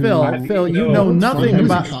 Phil, you know nothing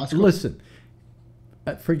about. Listen.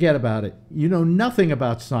 Forget about it. You know nothing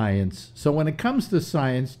about science. So when it comes to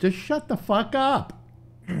science, just shut the fuck up.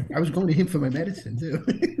 I was going to him for my medicine too.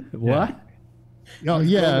 What?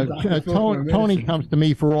 Tony comes to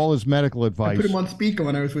me for all his medical I advice. put him on speaker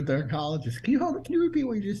when I was with the oncologist. Can you repeat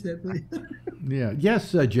what you just said, please? Yeah.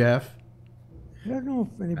 Yes, Jeff. I don't know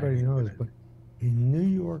if anybody knows, but in New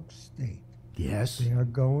York State, yes, they are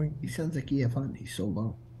going. He sounds like he have fun. He's so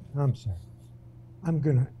low. I'm sorry.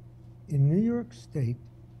 In New York State,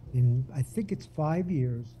 I think it's 5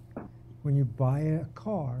 years, when you buy a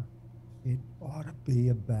car, it ought to be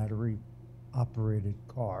a battery operated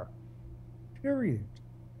car. Period.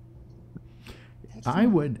 I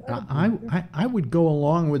would go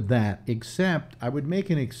along with that, except I would make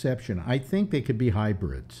an exception. I think they could be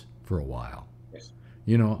hybrids for a while.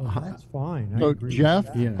 You know, well, that's fine. So, Jeff,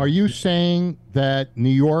 are you saying that New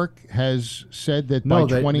York has said that by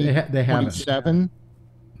 2027,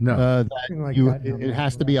 no, it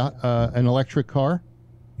has to be an electric car?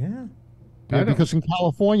 Yeah. Because in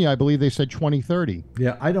California, I believe they said 2030.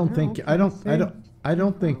 Yeah, I don't think Kathy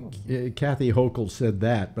Hochul said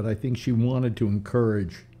that, but I think she wanted to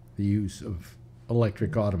encourage the use of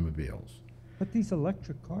electric automobiles. But these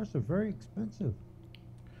electric cars are very expensive.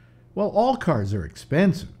 Well, all cars are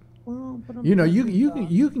expensive. Well, but you know,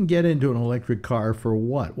 you can get into an electric car for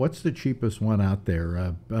what? What's the cheapest one out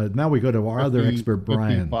there? Now we go to our other expert,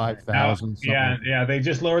 Brian. 55,000. Yeah. They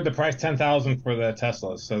just lowered the price 10,000 for the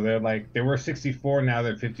Teslas, so they were 64, now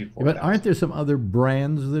they're 54. But aren't there some other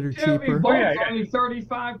brands that are cheaper? Both only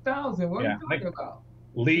 35,000. What are you talking about?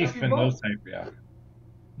 Leaf and those type,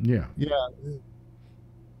 Yeah.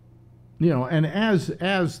 you know, and as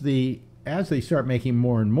they start making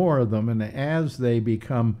more and more of them, and as they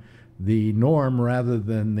become the norm rather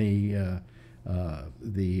than the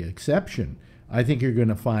exception, I think you're going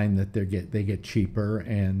to find that they get cheaper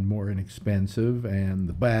and more inexpensive, and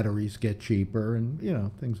the batteries get cheaper, and you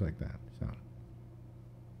know, things like that. So,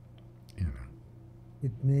 you know,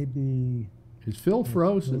 It may be. is Phil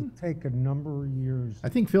frozen? It'll take a number of years. I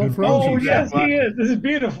think Phil frozen. Oh yes, he is. This is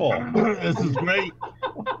beautiful. This is great.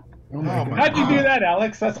 Oh my God. How'd you do that,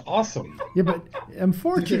 Alex? That's awesome. Yeah, but ready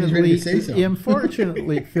unfortunately, to say so.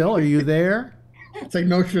 Phil, are you there? It's like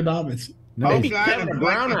Nostradamus. No. Oh, Maybe God, Kevin it's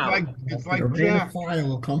Brown like, out. it's A like rain of Jack. fire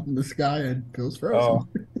will come from the sky and Phil's frozen.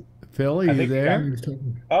 Phil, are you think there? He was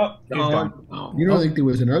talking- Oh, he's gone. No. You don't think there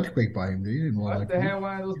was an earthquake by him, do you? More Must like have had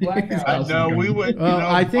one of those I blackouts. know we would. Well, you know,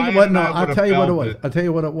 I think Brian what and no, I I'll would've tell you what it felt was. I'll tell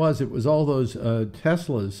you what it was. It was all those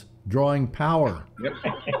Teslas drawing power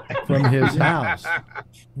from his house.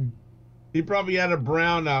 He probably had a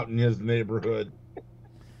brownout in his neighborhood.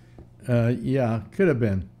 Yeah, could have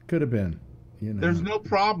been. You know. There's no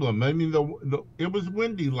problem. I mean, it was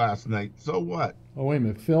windy last night. So what? Oh wait a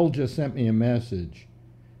minute. Phil just sent me a message.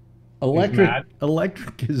 mad.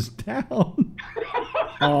 Electric is down.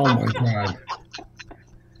 Oh my God.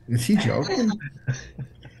 Is he joking?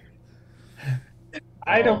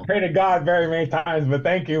 I don't pray to God very many times, but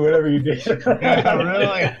thank you, whatever you did. Yeah,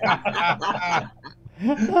 really?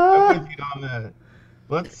 I'm with you on that.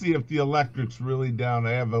 Let's see if the electric's really down.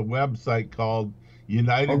 I have a website called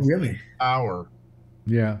United Oh, really? States Power.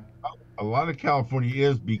 Yeah, A lot of California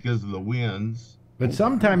is because of the winds. but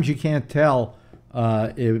sometimes you can't tell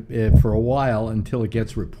if for a while until it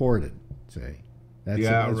gets reported. Say, that's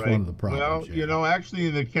Right. one of the problems. Well, yeah. you know, actually,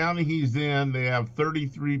 in the county he's in, they have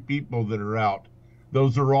 33 people that are out.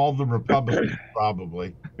 Those are all the Republicans,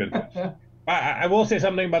 probably. Good. I will say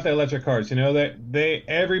something about the electric cars. You know that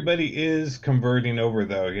everybody is converting over,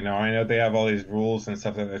 though. You know, I know they have all these rules and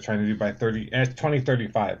stuff that they're trying to do by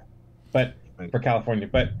 2035, but for California.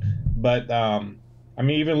 But I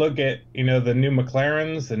mean, even look at the new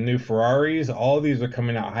McLarens, the new Ferraris. All of these are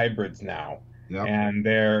coming out hybrids now, Yep. and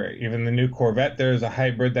even the new Corvette. There's a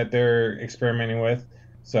hybrid that they're experimenting with.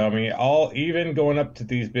 So I mean, even going up to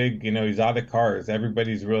these big, exotic cars,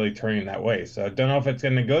 everybody's really turning that way. So I don't know if it's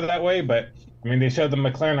going to go that way, but I mean, they showed the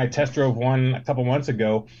McLaren. I test drove one a couple months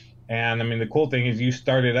ago, and I mean, the cool thing is you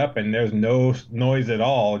start it up and there's no noise at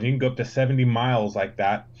all. You can go up to 70 miles like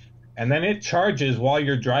that, and then it charges while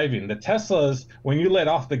you're driving. The Teslas, when you let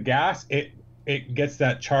off the gas, it gets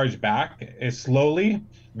that charge back. It's slowly,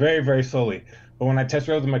 very, very slowly. But when I test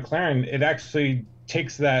drove the McLaren, it actually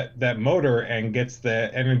takes that motor and gets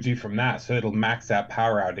the energy from that, so it'll max that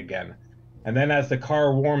power out again. And then as the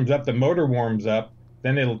car warms up, the motor warms up,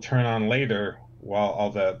 then it'll turn on later while all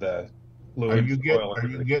the fluids. Are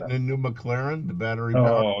you getting a new McLaren, the battery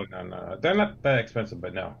power? Oh no, they're not that expensive,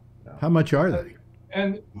 but no. How much are they?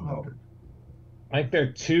 And I think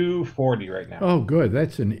they're $240 right now. Oh, good.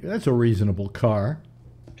 That's a reasonable car.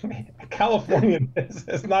 California,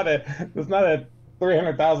 it's not a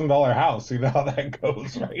 $300,000 house. You know how that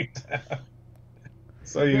goes, right?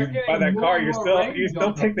 So you They're buy that getting car, more you and more still range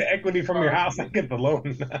on take the them. equity from your house and get the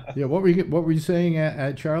loan. Yeah. What were you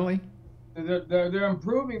saying, Charlie? they're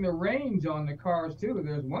improving the range on the cars too.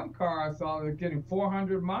 There's one car I saw that's getting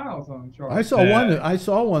 400 miles on the charge. I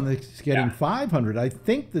saw one that's getting 500. I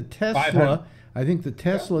think the Tesla. 500. I think the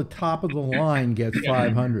Tesla top of the line gets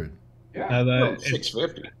 500. Yeah. No,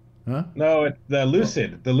 650. Huh? no, it's the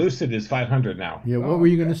Lucid. The Lucid is 500 now. Yeah. What Oh, were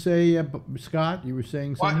you okay. going to say, Scott? You were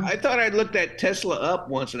saying Well, something. I thought I looked that Tesla up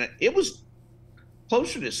once, and it was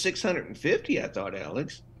closer to 650. I thought,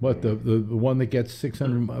 Alex. What the one that gets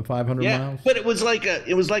 600, 500 Yeah, miles? but it was like a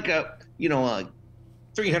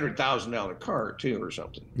 $300,000 car too, or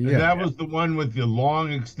something. Yeah. That was the one with the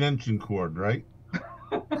long extension cord, right?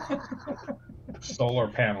 Solar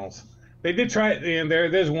panels. They did try it, and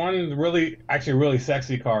there's one really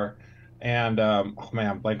sexy car, and oh man,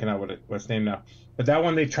 I'm blanking out what's named now. But that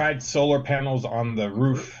one they tried solar panels on the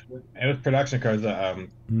roof. It was production cars.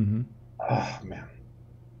 Mm-hmm. Oh man,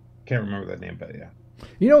 can't remember that name, but yeah.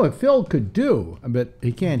 You know what Phil could do, but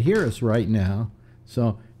he can't hear us right now.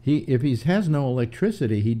 So if he has no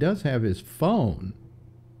electricity, he does have his phone,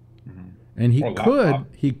 and Or laptop.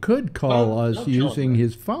 he could call us using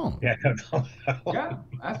his phone. Yeah, Yeah,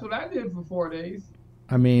 that's what I did for 4 days.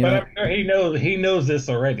 I mean, but I'm sure he knows this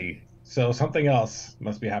already. So something else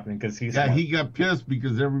must be happening because he's Yeah, he got pissed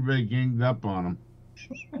because everybody ganged up on him.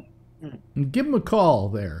 give him a call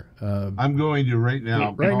there. I'm going to right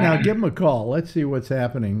now. Right now, give him a call. Let's see what's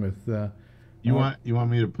happening with. You want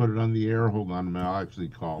me to put it on the air? Hold on a minute. I'll actually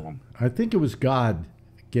call him. I think it was God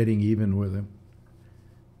getting even with him.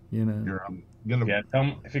 You know. Here, I'm gonna. Yeah, tell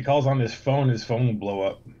him if he calls on his phone will blow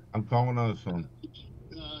up. I'm calling on his phone.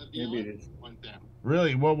 Maybe it is. Went down.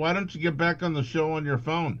 Really? Well, why don't you get back on the show on your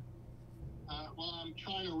phone? Well, I'm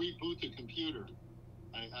trying to reboot the computer.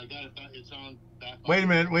 I got it. It's on that. Wait a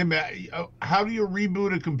minute. How do you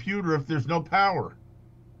reboot a computer if there's no power?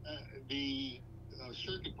 The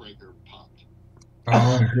circuit breaker popped.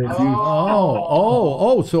 Oh,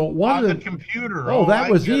 So it On the wasn't. computer. Oh, that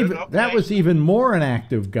I was get it. even Okay. that was even more an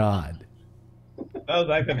act of God. That was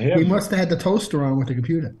like We him. must have had the toaster on with the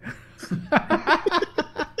computer.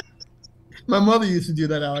 My mother used to do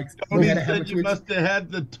that, Alex. Tony We had to have said a you switch. must have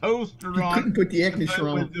had the toaster You on. couldn't put the air conditioner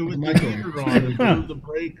on with the with the microwave. heater on and through the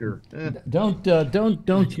breaker. Don't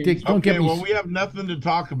Okay, get me. well, we have nothing to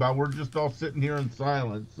talk about. We're just all sitting here in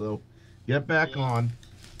silence. So get back on.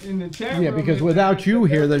 In the chat Yeah, room, because without you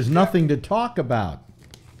here, there's nothing to talk about.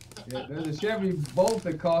 Yeah, there's a Chevy Bolt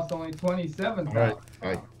that costs only $27,000. All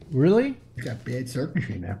right. Really? You got bad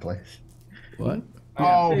circuitry in that place. What?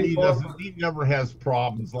 Oh, Hey, he Bob. doesn't. He never has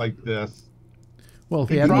problems like this. Well, if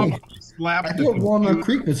He he had probably slapped I the thought Walnut computer.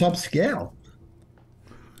 Creek was upscale.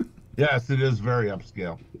 Yes, it is very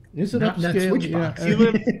upscale. is it Not in that upscale? switch Yeah. box.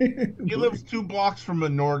 He lives 2 blocks from a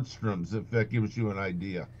Nordstrom's, if that gives you an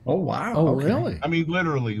idea. Oh, wow. Oh, okay. really? I mean,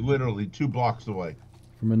 literally 2 blocks away.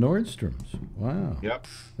 From a Nordstrom's. Wow. Yep.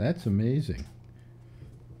 That's amazing.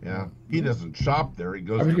 Yeah. He doesn't shop there. He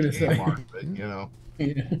goes I was to gonna say. Kmart, but, you know.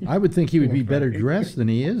 I would think he would be better dressed than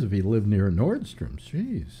he is if he lived near a Nordstrom's.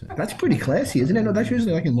 Jeez. That's pretty classy, isn't it? No, that's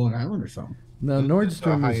usually like in Long Island or something. No, It's a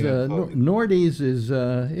Nordstrom's, high-end clothing. Nordy's is,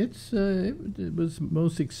 it was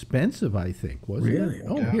most expensive, I think, wasn't Really? it?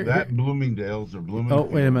 Oh, Yeah, here, that here- Bloomingdale's or Bloomingdale. oh,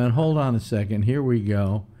 wait a minute. Hold on a second. Here we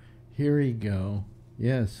go. Here we go.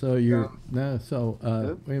 Yeah, so you're, no, so,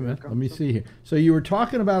 wait a minute. Let me see here. So you were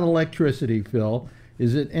talking about electricity, Phil.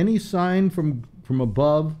 Is it any sign from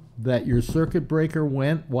above that your circuit breaker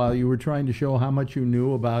went while you were trying to show how much you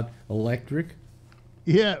knew about electric?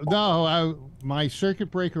 Yeah, no, my circuit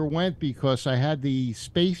breaker went because I had the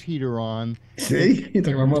space heater on See? You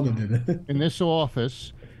think my mother did it. in this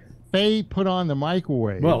office. Faye put on the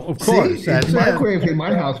microwave. Well, of course. See, That's the it. microwave in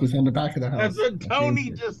my house was on the back of the house. That's what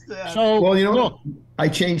Tony just said. so Well, you know look, what? I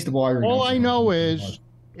changed the wiring. all on I some know of them. is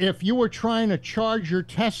if you were trying to charge your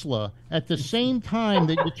Tesla at the same time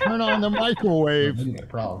that you turn on the microwave, That's not a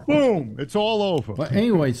problem. boom, it's all over. Well,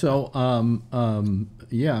 anyway, so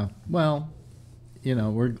yeah. Well, you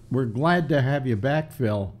know, we're glad to have you back,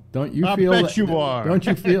 Phil. Don't you I feel? bet that- you are. Don't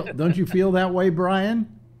you feel? Don't you feel that way, Brian?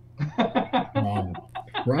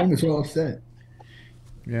 Brian was all upset.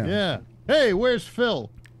 Yeah. Hey, where's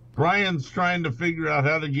Phil? Brian's trying to figure out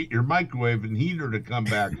how to get your microwave and heater to come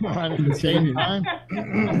back on. On at the same time.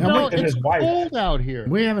 No, and it's his wife. cold out here.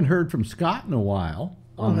 We haven't heard from Scott in a while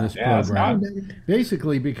on this Yeah, program. Scott.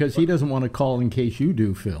 Basically, because he doesn't want to call in case you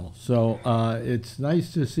do, Phil. So it's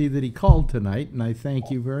nice to see that he called tonight, and I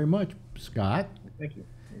thank you very much, Scott. Thank you.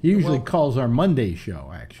 He usually calls our Monday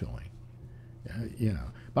show, actually. You know.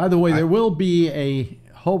 By the way, there will be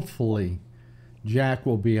hopefully, Jack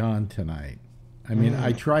will be on tonight. I mean,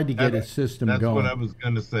 I tried to get his system That's going. what I was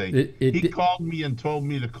going to say. He called me and told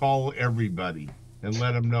me to call everybody and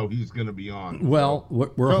let him know he's going to be on. Well, we're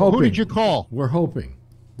So hoping. who did you call? We're hoping.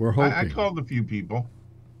 We're hoping. I called a few people,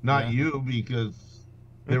 not you, because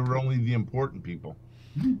they were only the important people.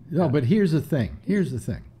 No, but here's the thing. Here's the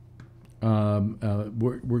thing.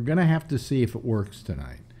 We're going to have to see if it works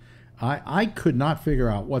tonight. I could not figure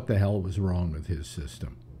out what the hell was wrong with his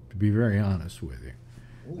system, to be very honest with you.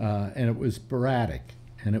 And it was sporadic,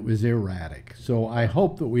 and it was erratic. So I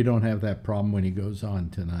hope that we don't have that problem when he goes on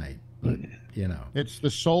tonight. But, you know. It's the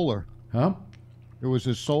solar. Huh? It was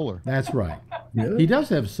his solar. That's right. Really? He does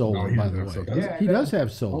have solar, Oh, he by does the have way. solar, does he? He Yeah, does have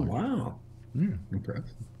Oh, solar. wow. Yeah. Impressive.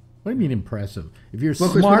 What do you mean impressive? If you're Well,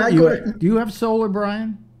 'cause when smart, I go to- do you have solar,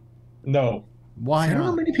 Brian? No. Why I don't know how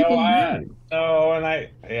not? many people know. I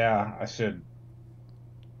should.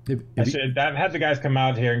 I should. I've had the guys come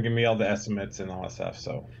out here and give me all the estimates and all that stuff.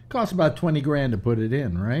 So Costs about 20 grand to put it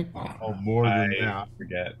in, right? Oh, more than I that.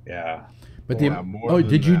 forget. Yeah. But more than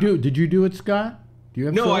did you that. Did you do it, Scott? Do you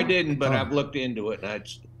have No, solar? I didn't, but Oh. I've looked into it, and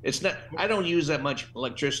it's not. I don't use that much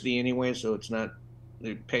electricity anyway, so it's not.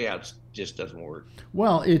 The payouts just doesn't work.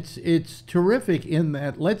 Well, it's terrific in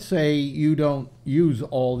that, let's say you don't use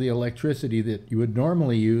all the electricity that you would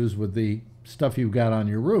normally use with the stuff you've got on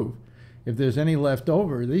your roof. If there's any left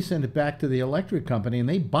over, they send it back to the electric company and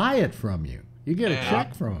they buy it from you. You get a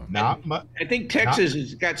check from them. Not much. I think Texas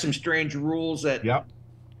has got some strange rules that Yep.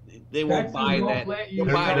 they won't Texas buy won't that. let you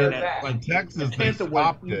They'll buy buy it that. at like In Texas, a they tenth of what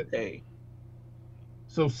stopped you it. pay.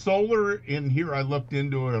 So solar in here, I looked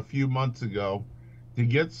into it a few months ago. To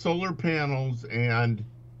get solar panels and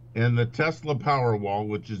the Tesla Powerwall,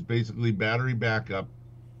 which is basically battery backup,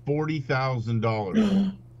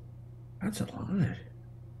 $40,000. That's a lot.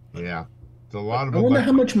 Yeah, it's a lot of. I wonder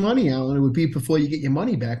how much money, Alan, it would be before you get your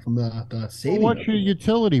money back from the Well, saving. what's your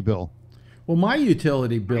utility bill? Well, my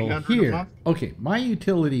utility bill $300 a here. month? Okay, my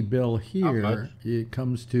utility bill here. much? It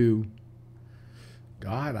comes to.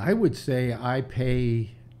 God, I would say I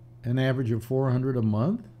pay an average of $400 a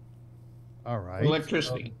month. All right.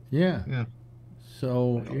 Electricity. Yeah. Yeah.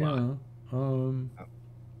 So That's a yeah. lot.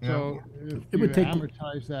 So if It you would take-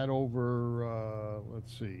 amortize that over,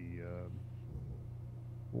 let's see,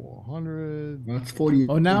 400. Well, that's 40.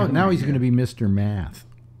 Oh, now he's going to be Mr. Math.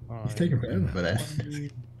 He's taking forever for that.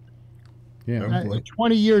 Yeah. Oh, boy.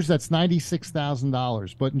 20 years, that's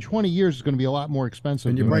 $96,000. But in 20 years, it's going to be a lot more expensive.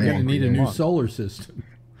 And you're than probably it going to is need a per new month. solar system.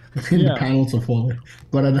 And Yeah. the panels are falling.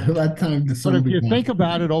 But at that time, the But sun if will you be think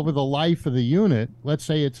about it over the life of the unit, let's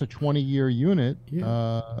say it's a 20-year unit.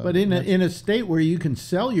 Yeah. But in a state where you can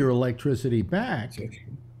sell your electricity back,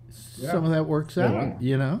 some of that works Oh, out, wow.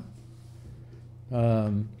 you know.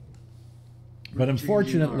 But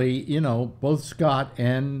unfortunately, you know, both Scott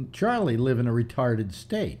and Charlie live in a retarded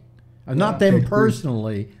state. Not them Okay.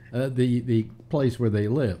 personally, the place where they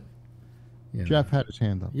live. You know. Jeff had his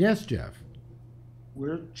hand up. Yes, Jeff.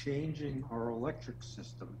 We're changing our electric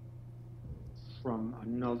system from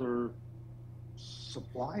another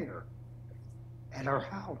supplier at our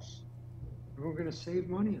house. And we're going to save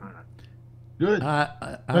money on it. Good.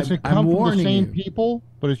 Does it I'm come from the warning same you. people,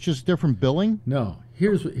 but it's just different billing? No.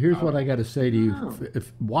 Here's what I got to say to you. No.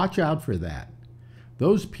 Watch out for that.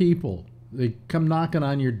 Those people, they come knocking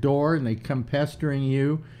on your door and they come pestering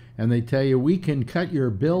you and they tell you we can cut your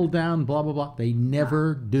bill down, blah blah blah. They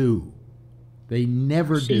never do. They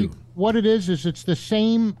never See, do. what it is it's the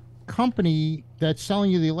same company that's selling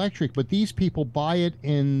you the electric, but these people buy it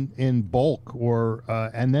in bulk or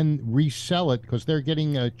and then resell it because they're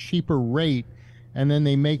getting a cheaper rate, and then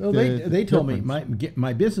they make Well, the they told me difference.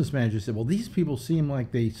 my business manager said, well, these people seem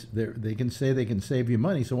like they can say they can save you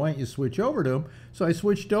money, so why don't you switch over to them? So I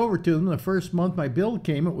switched over to them. The first month my bill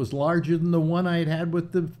came, it was larger than the one I had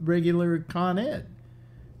with the regular Con Ed,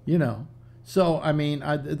 you know. So I mean,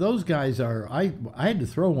 those guys are. I had to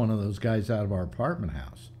throw one of those guys out of our apartment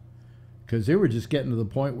house because they were just getting to the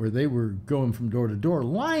point where they were going from door to door,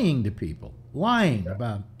 lying to people, lying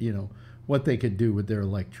about what they could do with their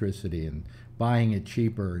electricity and buying it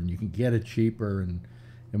cheaper, and you can get it cheaper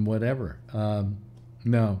and whatever.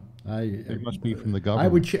 No, It must be from the I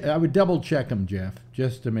government. I would double check them, Jeff,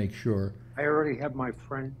 just to make sure. I already have my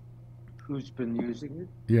friend who's been using it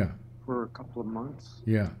Yeah, for a couple of months.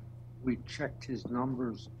 yeah, We checked his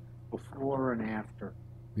numbers before and after,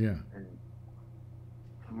 yeah. and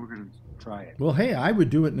we're going to try it. Well, hey, I would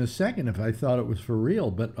do it in a second if I thought it was for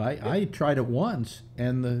real, but I tried it once,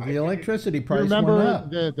 and the electricity You price went remember up.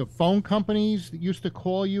 the phone companies that used to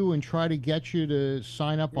call you and try to get you to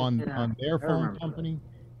sign up on their I phone remember company?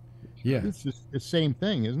 Yeah. It's just the same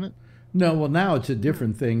thing, isn't it? No, well, now it's a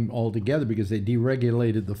different thing altogether because they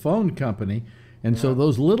deregulated the phone company, and so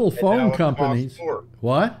those little now phone it costs companies. more.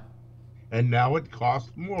 What? And now it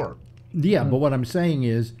costs more. Yeah, but what I'm saying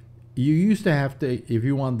is, you used to have to, if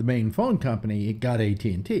you wanted the main phone company, it got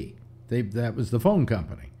AT&T. That was the phone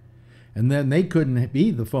company, and then they couldn't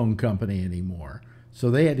be the phone company anymore, so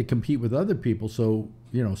they had to compete with other people. So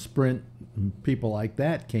Sprint and people like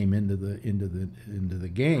that came into the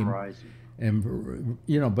game. Verizon. And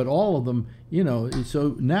but all of them,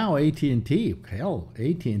 so now AT&T, hell,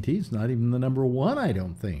 AT&T's not even the number one. I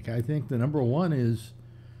don't think. I think the number one is,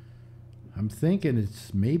 I'm thinking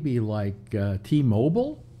it's maybe like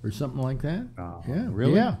T-Mobile or something like that. Yeah,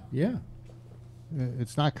 really? Yeah.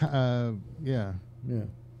 It's not. Yeah.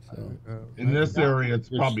 So In this area, it's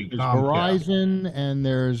probably there's Comcast. Verizon and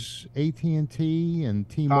there's AT&T and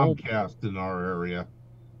T-Mobile. Comcast in our area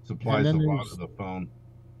supplies a then lot there's- of the phone.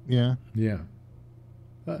 Yeah.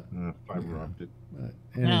 Fiber optic.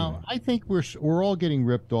 anyway. Now I think we're all getting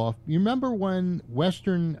ripped off. You remember when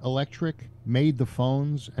Western Electric made the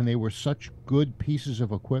phones and they were such good pieces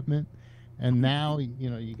of equipment, and now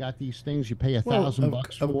you got these things you pay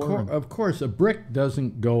 $1,000 for. Of course, a brick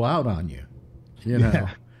doesn't go out on you. You know,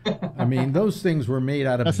 I mean, those things were made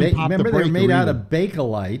out of. Doesn't pop the Remember, they were breaker made out either. of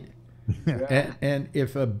Bakelite, and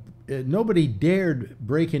if nobody dared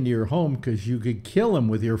break into your home because you could kill them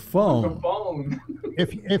with your The phone. phone.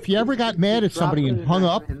 If you ever got mad at somebody Drop and it hung in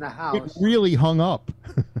up, in the it house. really hung up.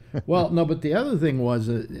 Well, no, but the other thing was,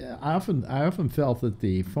 I often felt that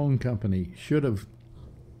the phone company should have,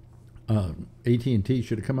 AT&T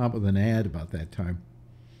should have come out with an ad about that time,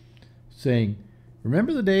 saying,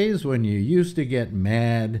 remember the days when you used to get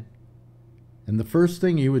mad and the first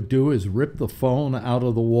thing you would do is rip the phone out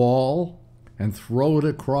of the wall and throw it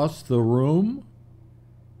across the room?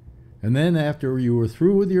 And then after you were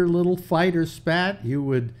through with your little fight or spat, you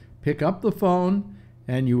would pick up the phone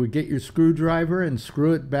and you would get your screwdriver and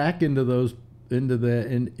screw it back into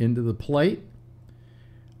the plate.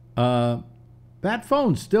 That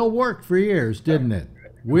phone still worked for years, didn't it?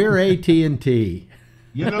 We're AT&T.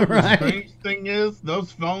 You know, Right? the strange thing is,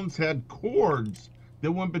 those phones had cords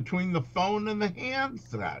that went between the phone and the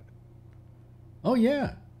handset. Oh,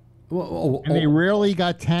 yeah. And they rarely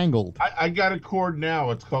got tangled. I got a cord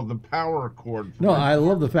now. It's called the power cord. No, I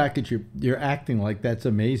love the fact that you're acting like that's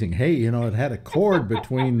amazing. Hey, you know, it had a cord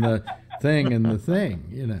between the thing and the thing,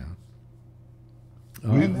 you know.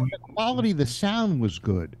 And the quality of the sound was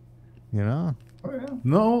good, you know? Oh, yeah.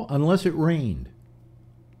 No, unless it rained.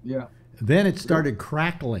 Yeah. Then it started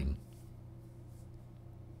crackling.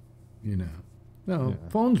 You know. No,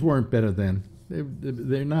 phones weren't better then.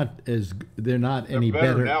 They're not any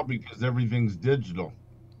better now because everything's digital.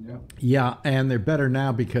 Yeah. Yeah, and they're better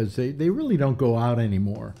now because they really don't go out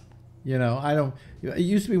anymore. You know, it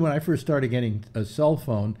used to be when I first started getting a cell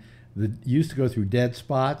phone that used to go through dead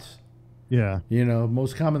spots. Yeah. You know,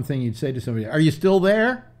 most common thing you'd say to somebody, "Are you still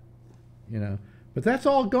there?" You know, but that's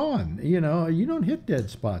all gone. You know, you don't hit dead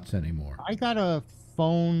spots anymore. I got a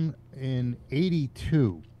phone in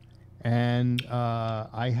 '82, and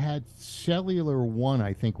I had Cellular One,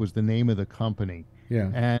 I think was the name of the company.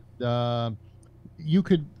 Yeah. And you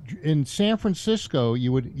could, in San Francisco,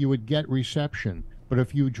 you would get reception, but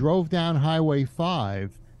if you drove down Highway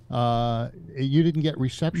 5, you didn't get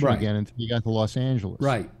reception Right. again until you got to Los Angeles.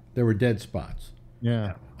 Right. There were dead spots.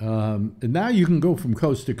 Yeah. And now you can go from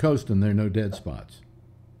coast to coast and there are no dead spots.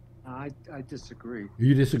 I disagree.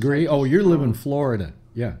 You disagree? Oh, you live in Florida.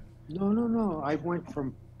 Yeah. No. I went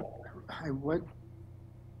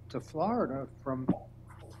to Florida from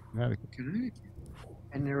Connecticut,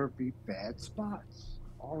 and there would be bad spots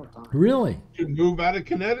all the time. Really? You should move out of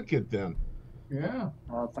Connecticut then. Yeah.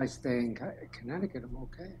 Well, if I stay in Connecticut, I'm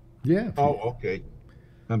okay. Yeah. Oh, okay.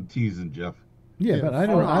 I'm teasing, Jeff. Yeah, but I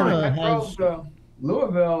don't. I drove to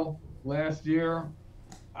Louisville last year.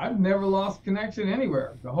 I've never lost connection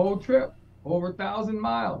anywhere. The whole trip, over 1,000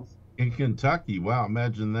 miles. In Kentucky, wow,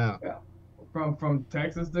 imagine that. Yeah, from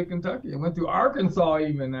Texas to Kentucky. I went through Arkansas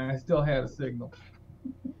even, and I still had a signal.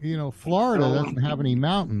 You know, Florida doesn't have any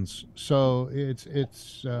mountains, so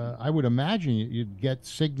it's. I would imagine you'd get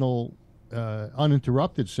signal,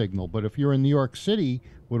 uninterrupted signal. But if you're in New York City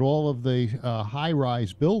with all of the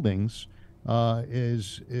high-rise buildings,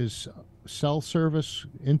 is cell service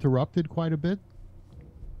interrupted quite a bit?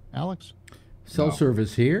 Alex? Cell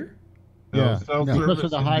service here? Yeah, cell because service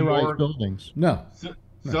of the in New high-rise York- buildings. No.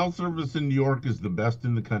 Cell service in New York is the best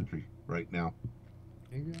in the country right now.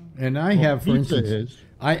 And I have, for pizza instance, is.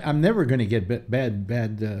 I'm never going to get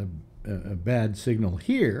bad signal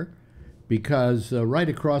here because right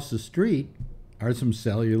across the street are some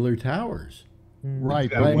cellular towers. Right,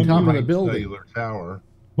 That Right on one top of the nice building. cellular tower.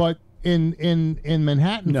 But in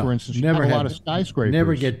Manhattan, No, for instance, you never have a had- lot of skyscrapers.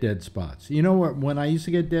 Never get dead spots. You know what? When I used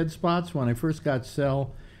to get dead spots, when I first got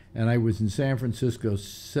cell and I was in San Francisco,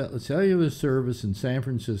 cellular service in San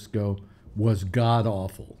Francisco was god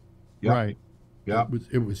awful. Yep. Right. Yeah.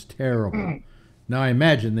 It was terrible. Now I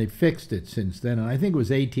imagine they fixed it since then, and I think it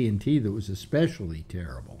was AT&T that was especially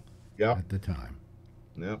terrible Yeah. at the time.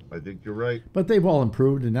 Yeah, I think you're right. But they've all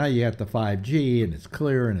improved, and now you got the 5G, and it's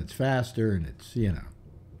clear, and it's faster, and it's, you know.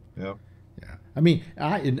 Yeah. Yeah. I mean,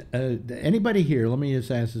 anybody here, let me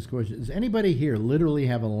just ask this question. Does anybody here literally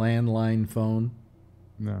have a landline phone?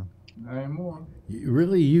 No. Not anymore.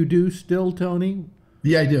 Really, you do still, Tony?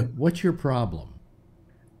 Yeah, I do. What's your problem?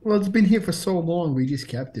 Well, it's been here for so long. We just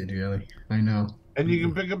kept it, really. I know. And you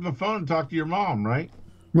can pick up the phone and talk to your mom, right?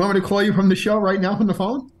 You want me to call you from the show right now on the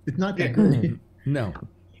phone? It's not that good. No.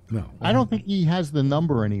 No. I don't think he has the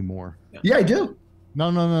number anymore. Yeah, I do.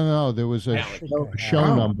 No. There was a show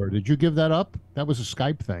Oh. number. Did you give that up? That was a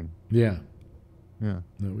Skype thing. Yeah. Yeah.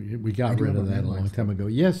 No, we got I do rid have of a that a landline long time ago.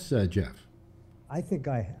 Yes, Jeff. I think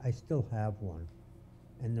I still have one.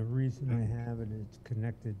 And the reason I have it is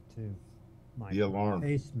connected to my The alarm.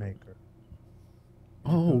 pacemaker.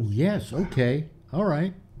 Oh, yes. Okay. All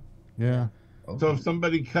right. Yeah. So if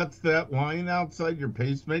somebody cuts that line outside, your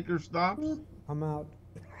pacemaker stops? I'm out.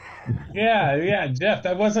 Yeah, Jeff,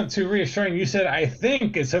 that wasn't too reassuring. You said, I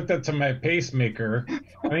think it's hooked up to my pacemaker.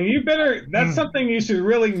 I mean, you better, that's something you should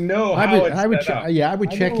really know how it's set up. I would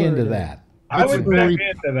I check know where into it is. that. I would That's check very-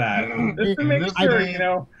 into that. Just to make This sure, way- you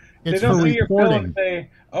know. They It's don't for see your bill and reporting. say,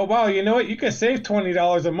 "Oh wow, you know what? You can save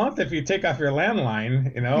 $20 a month if you take off your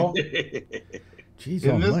landline." You know. Jeez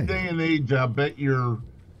In this almighty. day and age, I bet your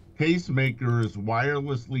pacemaker is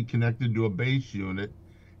wirelessly connected to a base unit,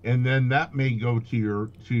 and then that may go to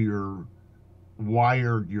your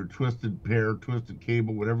wired, your twisted pair, twisted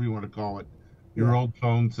cable, whatever you want to call it, your Yeah. old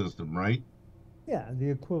phone system, right? Yeah, the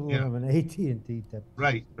equivalent Yeah. of an AT&T type.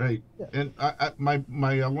 Right, right. Yeah. And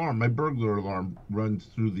my alarm, my burglar alarm runs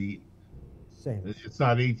through the. Same. It's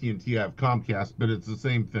not AT&T. I have Comcast, but it's the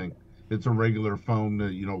same thing. It's a regular phone,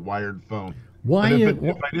 wired phone. Why? But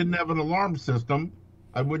if I didn't have an alarm system,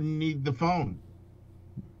 I wouldn't need the phone.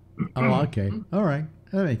 Oh, okay. All right.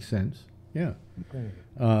 That makes sense. Yeah.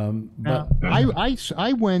 But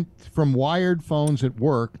I went from wired phones at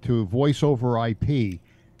work to voice over IP,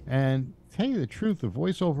 and tell you the truth, the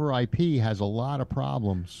voice over IP has a lot of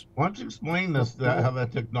problems. Why don't you explain how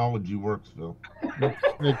that technology works, Phil?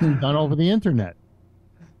 It's done over the internet.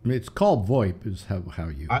 it's called VoIP, is how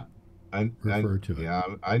you refer to it. Yeah,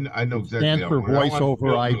 I know exactly. Stands for voice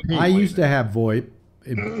over IP. I used to have VoIP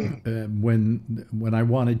when I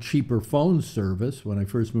wanted cheaper phone service when I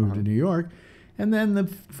first moved to New York. And then the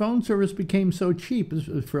phone service became so cheap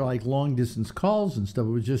for like long distance calls and stuff. It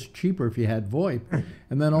was just cheaper if you had VoIP.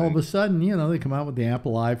 And then all of a sudden, they come out with the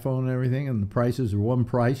Apple iPhone and everything, and the prices are one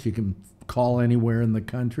price. You can call anywhere in the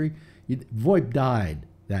country. VoIP died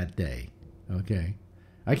that day. Okay.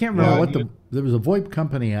 I can't remember there was a VoIP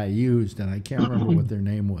company I used, and I can't remember what their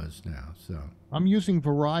name was now. So I'm using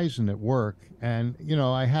Verizon at work, and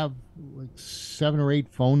I have like 7 or 8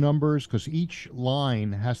 phone numbers because each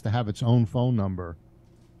line has to have its own phone number.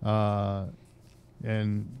 And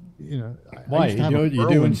why? You're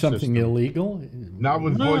doing something system. illegal? Not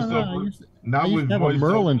with voiceover. I used to have a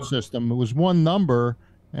Merlin system. It was one number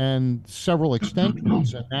and several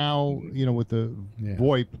extensions, and now with the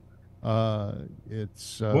VoIP,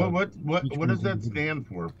 it's what does that stand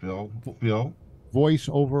for, Phil? Phil? Voice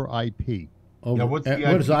over IP. What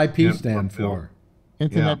does IP stand for?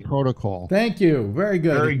 Internet protocol. Thank you. Very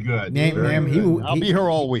good. Very good. I'll be here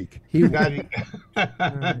all week. He got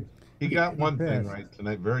one thing right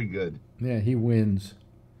tonight. Very good. Yeah, he wins.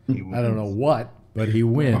 I don't know what, but he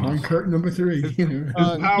wins. On curtain number 3.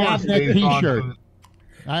 Gabnet T-shirt.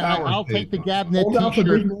 I'll take the Gabnet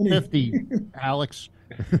T-shirt 50, Alex.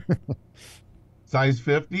 Size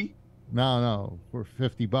 50? No, for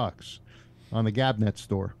 $50 on the Gabnet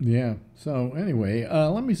store. Yeah. So anyway,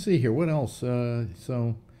 let me see here. What else? Let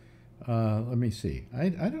me see. I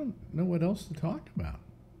don't know what else to talk about.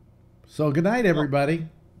 So good night, everybody.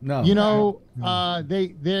 No.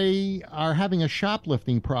 They are having a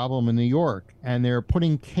shoplifting problem in New York, and they're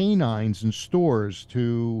putting canines in stores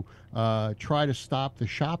to try to stop the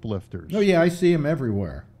shoplifters. Oh yeah, I see them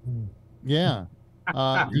everywhere. Yeah.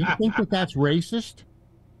 Do you think that that's racist?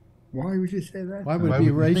 Why would you say that? Why would it be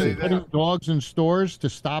racist? Putting dogs in stores to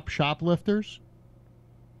stop shoplifters?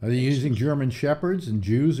 Are they using German Shepherds and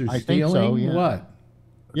Jews are stealing? Think so, yeah. What?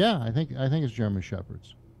 Yeah, I think it's German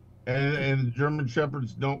Shepherds. And German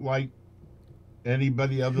Shepherds don't like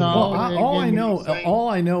anybody other than. All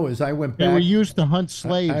I know is I went back. They were used to hunt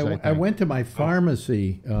slaves. I went to my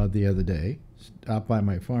pharmacy the other day. Stopped by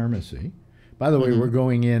my pharmacy. By the way, we're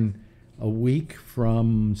going in a week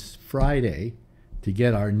from Friday to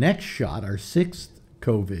get our next shot, our 6th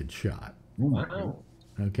COVID shot. Wow.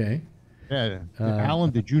 Okay. Yeah.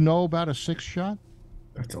 Alan, did you know about a 6th shot?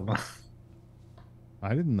 That's a lot. I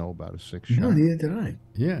didn't know about a 6th No, shot. neither did I.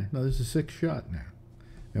 Yeah, no, there's a 6th shot now.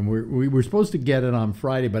 And we were supposed to get it on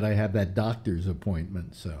Friday, but I have that doctor's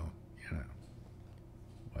appointment, so,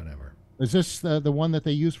 whatever. Is this the one that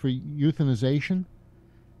they use for euthanization?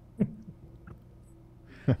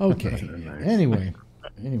 Okay. Anyway.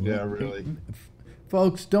 Yeah, really.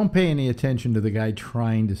 Folks, don't pay any attention to the guy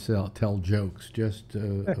trying to tell jokes. Just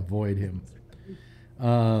avoid him.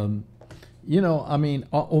 By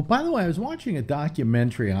the way, I was watching a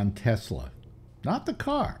documentary on Tesla. Not the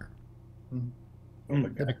car. Oh my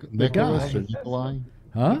God. Nicholas guy. or Nikolai?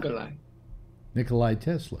 Huh? Nikolai. Nikola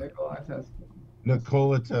Tesla. Nikola Tesla.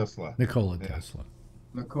 Nikola Tesla. Nikola Tesla.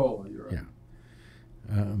 Nikola, you're right.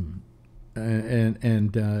 Yeah.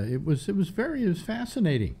 It was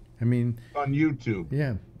fascinating. I mean, On YouTube.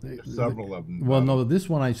 yeah. There's several of them. Well, no, this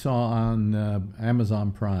one I saw on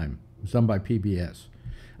Amazon Prime. It was done by PBS.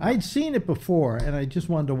 I'd seen it before, and I just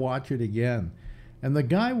wanted to watch it again. And the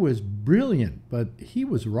guy was brilliant, but he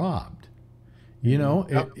was robbed. He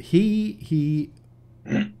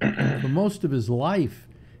for most of his life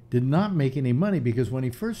did not make any money because when he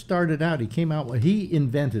first started out, he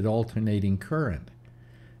invented alternating current.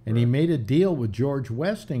 and he made a deal with George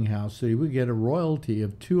Westinghouse so he would get a royalty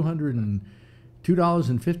of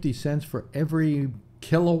 $202.50 for every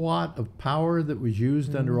kilowatt of power that was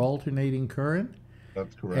used under alternating current.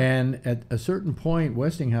 That's correct. And at a certain point,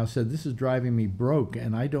 Westinghouse said, "This is driving me broke,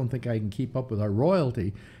 and I don't think I can keep up with our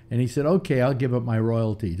royalty." And he said, "Okay, I'll give up my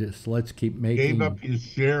royalty. Just let's keep making." Gave up his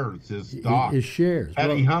shares, his stock. His shares. Had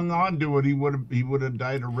Well, he hung on to it, he would have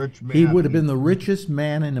died a rich man. he would have been the richest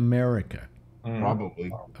man in America.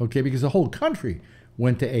 Probably. Okay, because the whole country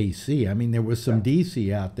went to AC. I mean, there was some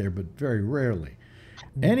DC out there, but very rarely.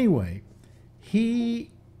 Anyway,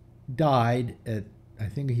 he died at, I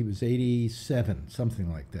think he was 87,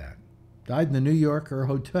 something like that. Died in the New Yorker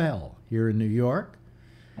Hotel here in New York.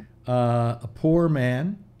 A poor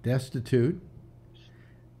man, destitute.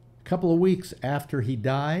 A couple of weeks after he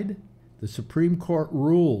died, the Supreme Court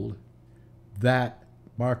ruled that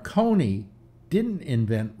Marconi didn't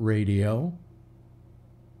invent radio.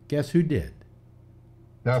 Guess who did?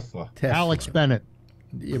 Tesla. Alex Bennett.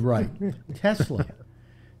 Yeah, right. Tesla.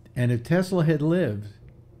 And if Tesla had lived,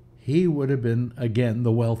 he would have been, again,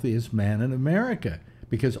 the wealthiest man in America,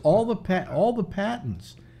 because all the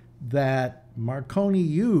patents that Marconi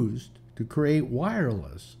used to create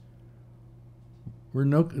wireless were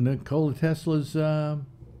Nikola Tesla's. Yeah,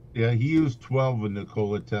 he used 12 of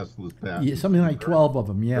Nikola Tesla's patents. Yeah, something like 12 of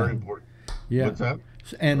them. Yeah. Very important. Yeah. What's that?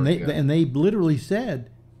 And they literally said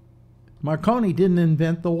Marconi didn't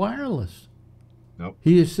invent the wireless. Nope.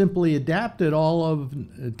 He just simply adapted all of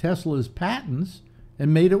Tesla's patents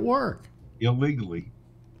and made it work. Illegally.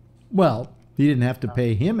 Well, he didn't have to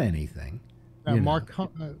pay him anything.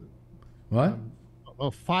 What?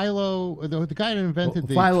 Philo, the guy that invented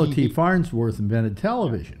the Philo TV. T. Farnsworth invented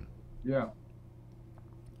television. Yeah.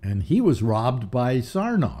 And he was robbed by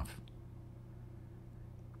Sarnoff.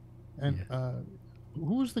 And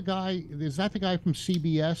who was the guy? Is that the guy from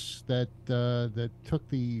CBS that took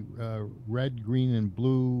the red, green, and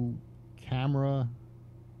blue camera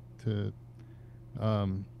to?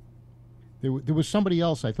 There was somebody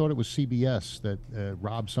else. I thought it was CBS that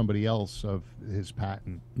robbed somebody else of his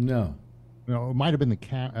patent. No, it might have been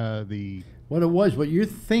what it was. What you're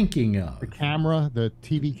thinking of? The camera, the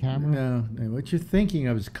TV camera. No, what you're thinking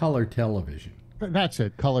of is color television. That's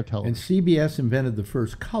it, color television. And CBS invented the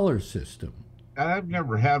first color system. I've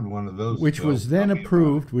never had one of those. Which was then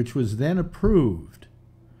approved by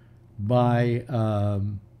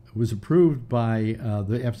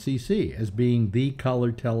the FCC as being the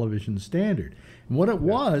color television standard. And what it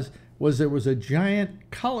was there was a giant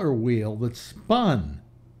color wheel that spun.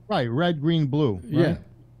 Right, red, green, blue. Right?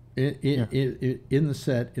 Yeah. In the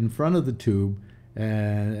set in front of the tube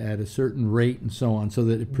and at a certain rate and so on, so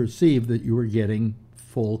that it perceived that you were getting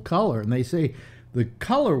full color. And they say the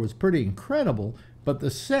color was pretty incredible, but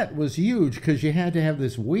the set was huge because you had to have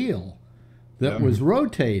this wheel that was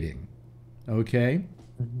rotating. Okay?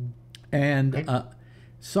 And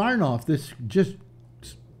Sarnoff, this just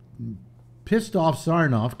pissed off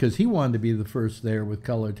Sarnoff because he wanted to be the first there with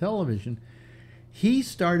color television. He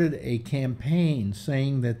started a campaign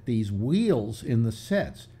saying that these wheels in the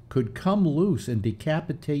sets could come loose and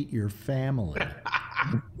decapitate your family.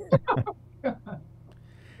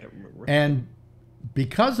 And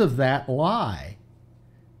because of that lie,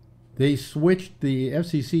 the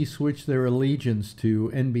FCC switched their allegiance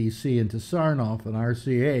to NBC and to Sarnoff and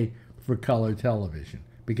RCA for color television,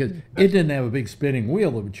 because it didn't have a big spinning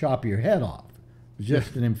wheel that would chop your head off. It was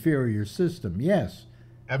just an inferior system. Yes.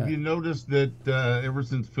 Have you noticed that ever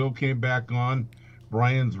since Phil came back on,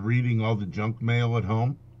 Brian's reading all the junk mail at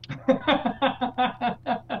home?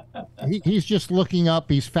 He's just looking up.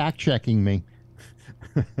 He's fact checking me.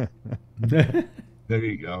 There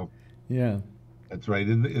you go. Yeah, that's right.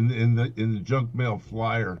 In the junk mail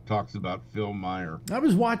flyer talks about Phil Meyer. I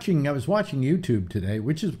was watching YouTube today,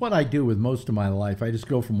 which is what I do with most of my life. I just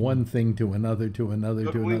go from one thing to another to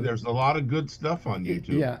another to another. There's a lot of good stuff on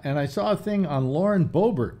YouTube. Yeah, and I saw a thing on Lauren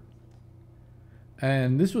Boebert,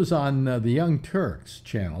 and this was on the Young Turks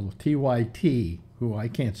channel, TYT, who I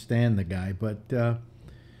can't stand the guy, but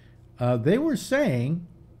they were saying,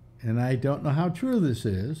 and I don't know how true this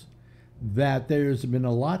is, that there's been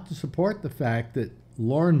a lot to support the fact that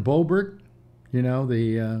Lauren Boebert, you know,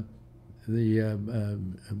 the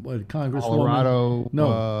Congresswoman, Colorado,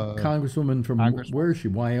 Congresswoman from where is she?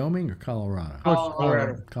 Wyoming or Colorado?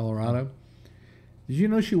 Colorado. Did you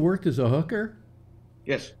know she worked as a hooker?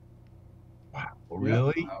 Yes. Wow,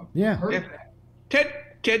 really? Yeah. Ted,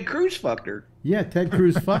 Ted Cruz fucked her. Yeah, Ted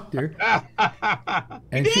Cruz fucked her.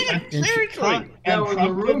 And He did, seriously. That was a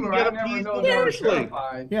Trump couldn't rumor. get I a never piece know of that was Seriously.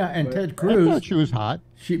 verified. yeah, and But- Ted I Cruz, thought she was hot.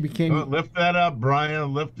 she became. Oh, lift that up,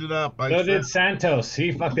 Brian. Lift it up. So did Santos.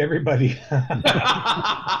 He fucked everybody.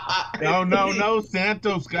 No.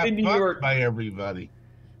 Santos got In New fucked York. by everybody.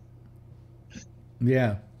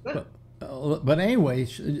 Yeah, but anyway,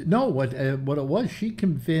 no. What it was? She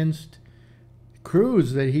convinced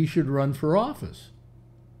Cruz that he should run for office.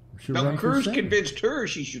 Should No, run for Cruz Senate. convinced her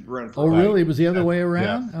she should run for Oh, office. really? It was the other way Yes.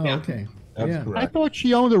 around. Oh, Yeah. okay. That's yeah. I correct. thought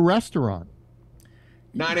she owned a restaurant.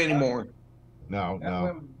 Not anymore.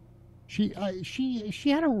 No. She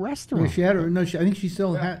had a No, restaurant. she had her. No, I think she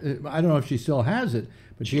still had. I don't know if she still has it,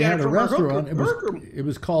 but she She got had it a from her restaurant. hooker. It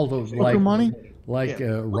was called Hooker like money?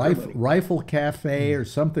 Yeah, Rifle Cafe or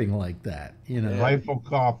something like that. You know. Rifle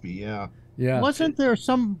coffee, yeah. Yeah. Wasn't there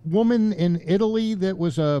some woman in Italy that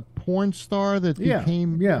was a porn star that Yeah.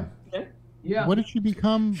 became? Yeah. Yeah. What did she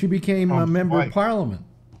become? She became a Trump's member of wife. Parliament.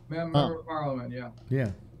 Member of Parliament, yeah. Yeah.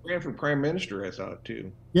 Ran for prime minister, I thought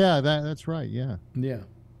too. Yeah, that's right. Yeah. Yeah.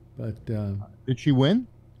 But Did she win?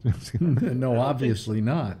 no, obviously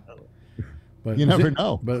not. But You it was never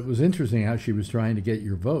know. But it was interesting how she was trying to get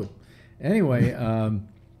your vote. Anyway,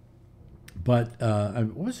 what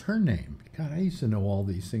was her name? God, I used to know all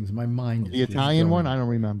these things. My mind is The just Italian going. one? I don't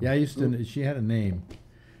remember. Yeah, I used to. She had a name.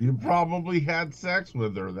 You probably had sex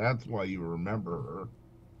with her. That's why you remember her.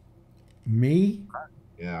 Me?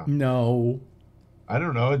 Yeah. No. I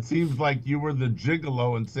don't know. It seems like you were the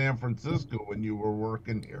gigolo in San Francisco when you were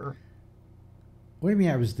working here. What do you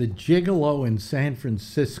mean? I was the gigolo in San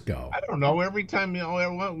Francisco. I don't know. Every time,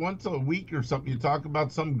 once a week or something, you talk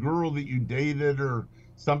about some girl that you dated or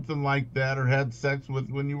something like that or had sex with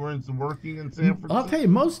when you were working in San Francisco. I'll tell you,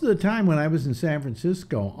 most of the time when I was in San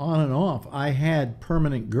Francisco, on and off, I had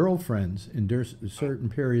permanent girlfriends in certain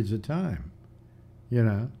periods of time. You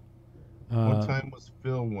know. What time was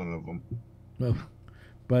Phil one of them? Well,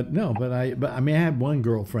 but I mean, I had one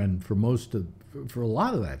girlfriend for a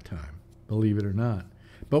lot of that time, believe it or not.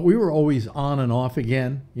 But we were always on and off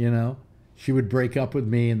again, you know. She would break up with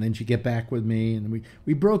me, and then she'd get back with me, and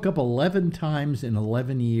we broke up 11 times in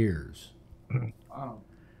 11 years. Wow.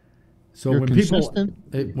 So You're when consistent?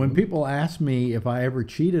 when people ask me if I ever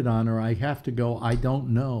cheated on her, I have to go, I don't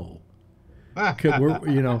know. 'Cause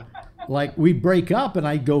we're, like we'd break up, and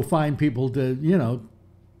I'd go find people to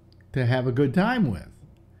have a good time with.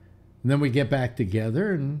 And then we get back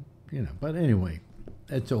together, and But anyway,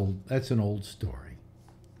 that's old. That's an old story.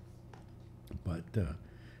 But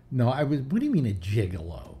no, I was. What do you mean a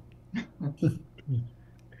gigolo?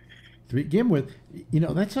 To begin with,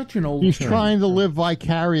 that's such an old. He's term. trying to live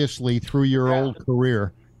vicariously through your old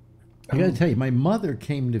career. I got to tell you, my mother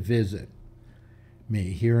came to visit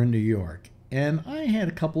me here in New York, and I had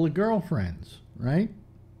a couple of girlfriends, right?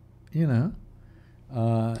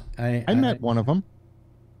 I met one of them.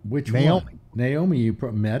 Which Naomi. one? Naomi, you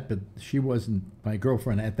met, but she wasn't my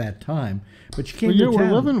girlfriend at that time. But she came Well, to you were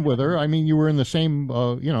town. living with her. I mean, you were in the same,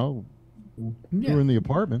 you Yeah. were in the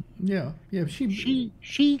apartment. Yeah.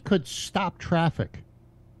 She could stop traffic.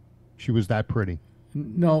 She was that pretty.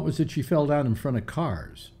 No, it was that she fell down in front of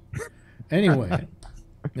cars. Anyway,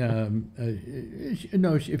 no.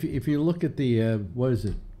 If you look at the what is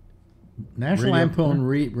it, National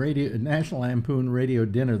Lampoon National Lampoon Radio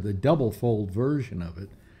Dinner, the double fold version of it.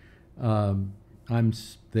 I'm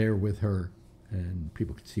there with her, and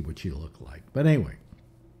people could see what she looked like. But anyway,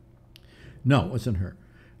 no, it wasn't her.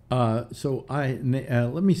 So let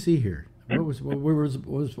me see here. What was?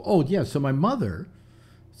 Oh yeah. So my mother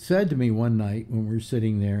said to me one night when we were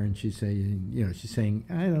sitting there, and she's saying,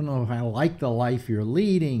 I don't know if I like the life you're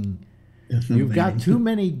leading. You've got too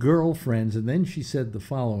many girlfriends. And then she said the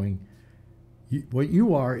following: what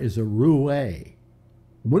you are is a roue.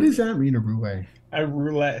 What does that mean, a roue? A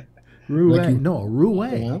roulette. Roulette. No, a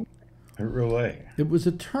roue. A roulette. It was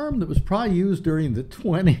a term that was probably used during the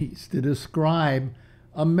 1920s to describe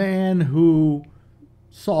a man who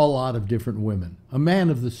saw a lot of different women, a man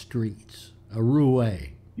of the streets, a roue.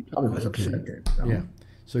 He probably was upset. Yeah.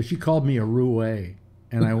 So she called me a roue,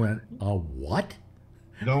 and I went, a what?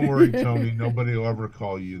 Don't worry, Tony. Nobody will ever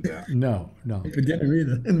call you that. No. It didn't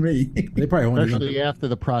either. Me. They probably won't Especially after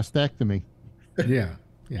the prostectomy. Yeah.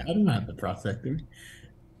 I didn't have the prostectomy.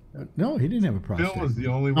 No, he didn't have a prostate. Bill was the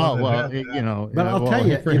only one. Oh that well, had that. you know. But I'll tell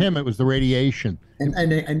you, for him it was the radiation. And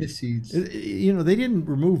the seeds. They didn't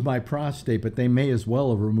remove my prostate, but they may as well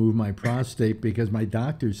have removed my prostate because my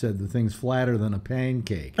doctor said the thing's flatter than a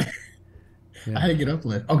pancake. Yeah. I had to get up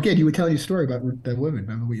late. Okay, you were telling your story about that woman.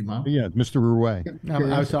 Remember with your mom? Yeah, Mr. Rouet.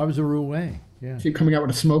 I was a roue. Yeah. She coming out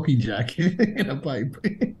with a smoking jacket and a pipe.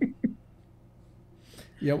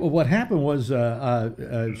 Yeah, well, what happened was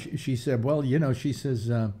she said, well, she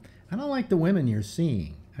says, I don't like the women you're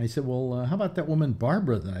seeing. I said, well, how about that woman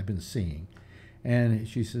Barbara that I've been seeing? And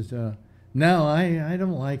she says, no, I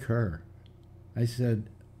don't like her. I said,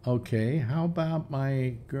 okay, how about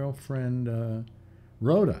my girlfriend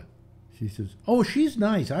Rhoda? She says, oh, she's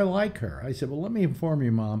nice. I like her. I said, well, let me inform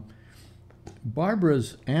you, Mom.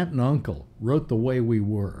 Barbara's aunt and uncle wrote The Way We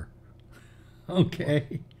Were.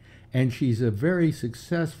 Okay? And she's a very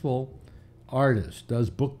successful artist, does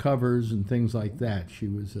book covers and things like that. She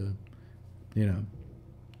was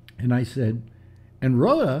and I said, and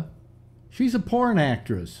Rhoda, she's a porn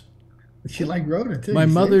actress. She liked Rhoda too. My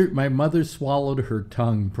mother swallowed her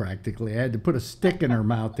tongue practically. I had to put a stick in her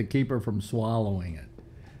mouth to keep her from swallowing it.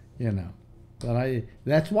 But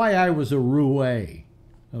that's why I was a roue.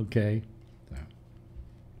 Okay. So.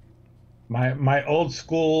 My old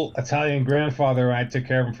school Italian grandfather, I took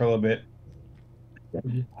care of him for a little bit.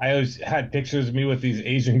 I always had pictures of me with these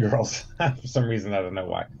Asian girls for some reason. I don't know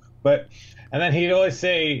why. And then he'd always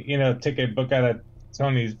say, take a book out of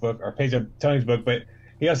Tony's book or page of Tony's book, but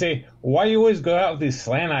he'll say, why you always go out with these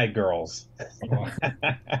slant-eyed girls?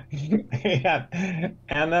 Yeah.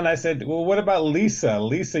 And then I said, well, what about Lisa?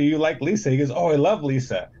 Lisa, you like Lisa? He goes, oh, I love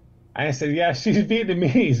Lisa. I said, yeah, she's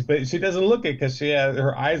Vietnamese, but she doesn't look it because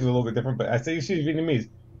her eyes are a little bit different. But I say she's Vietnamese.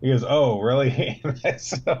 He goes, oh, really? I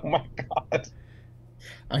said, oh, my God.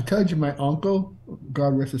 I told you my uncle,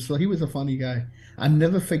 God rest his soul, he was a funny guy. I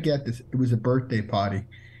never forget this. It was a birthday party.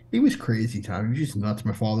 He was crazy, Tom. He was just nuts.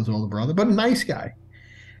 My father's older brother, but a nice guy.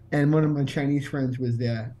 And one of my Chinese friends was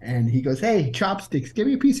there, and he goes, hey, chopsticks, give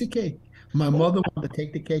me a piece of cake. My mother wanted to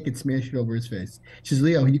take the cake and smash it over his face. She says,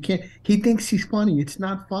 Leo, you can't. He thinks he's funny. It's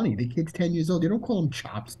not funny. The kid's 10 years old. You don't call him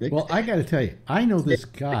chopsticks. Well, I got to tell you, I know this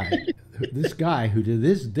guy, who to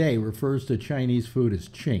this day refers to Chinese food as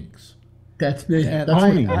chinks. That's me. And That's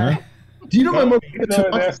funny, huh? Do you know my mother?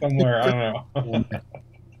 There somewhere. I don't know.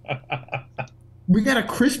 We got a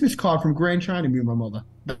Christmas card from Grand China, me and my mother.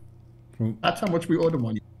 That's how much we owed them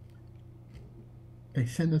on you. They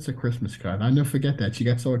send us a Christmas card. I never forget that. She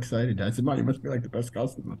got so excited. I said, Mom, you must be like the best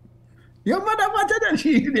customer. Your mother wanted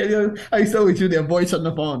that. I used to always do their voice on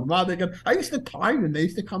the phone. I used to time them. They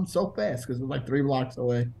used to come so fast because it was like 3 blocks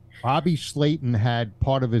away. Bobby Slayton had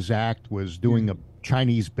part of his act was doing a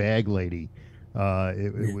Chinese bag lady.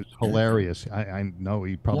 It was hilarious. I know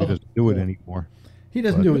he probably doesn't do it anymore. He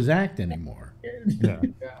doesn't do his act anymore. Yeah.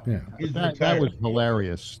 That was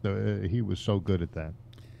hilarious. He was so good at that.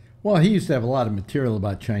 Well, he used to have a lot of material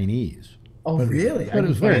about Chinese. Oh, really? But it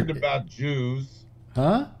was very... And about Jews.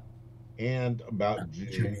 Huh? And about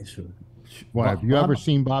Chinese food. What, have you ever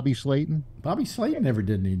seen Bobby Slayton? Bobby Slayton never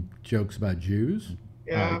did any jokes about Jews.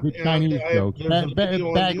 Yeah, Chinese jokes.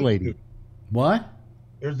 Bag lady. What?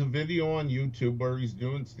 There's a video on YouTube where he's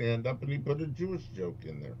doing stand-up and he put a Jewish joke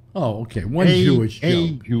in there. Oh, okay. One Jewish joke.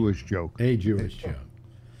 A Jewish joke. A Jewish joke.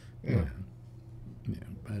 Yeah.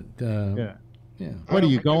 Yeah. What are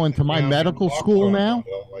you going to my medical school now?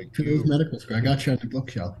 To those medical school. I got you on the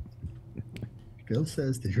bookshelf. Phil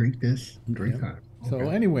says to drink this, drink that. Okay. So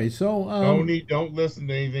anyway, Tony, don't listen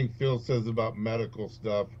to anything Phil says about medical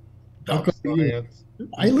stuff, about science,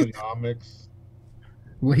 economics.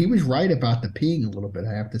 Well, he was right about the peeing a little bit.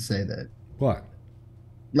 I have to say that. What?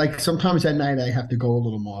 Like sometimes at night I have to go a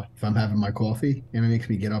little more if I'm having my coffee, and it makes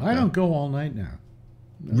me get up. I don't go all night now.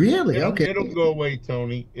 No. Really? Okay. It'll go away,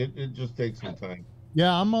 Tony. It just takes some time.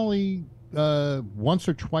 Yeah, I'm only once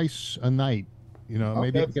or twice a night.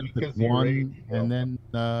 Maybe I get up at 1, and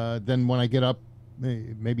then when I get up,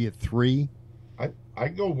 maybe at 3. I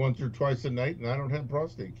go once or twice a night, and I don't have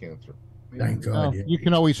prostate cancer. Thank God. You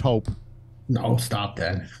can always hope. No, stop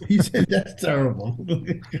that. He said that's terrible.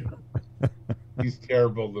 He's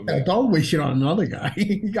terrible to me. Don't wish it on another guy.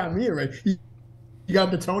 You got me right. You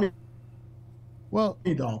got the Tony. Well,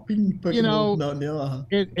 it's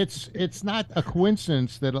not a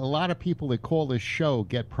coincidence that a lot of people that call this show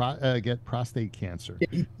get prostate cancer.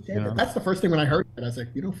 That's the first thing when I heard it. I was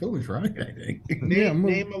like, Phil was right. I think.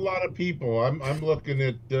 Name a lot of people. I'm looking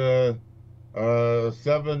at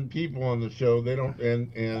 7 people on the show. They don't,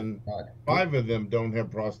 and 5 of them don't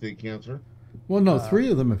have prostate cancer. Well, no,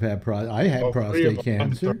 3 of them have had I had prostate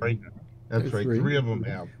cancer. That's right. 3 of them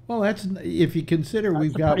have. Well, that's if you consider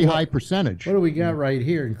we've got pretty high percentage. What do we got right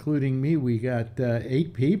here, including me? We got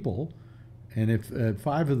 8 people, and if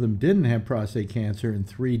 5 of them didn't have prostate cancer and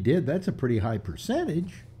 3 did, that's a pretty high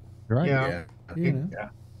percentage. Right. Yeah. Yeah.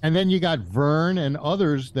 And then you got Vern and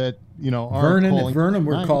others that, are Vernon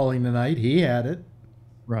we're calling tonight. He had it.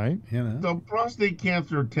 Right. So prostate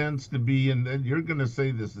cancer tends to be, and then you're going to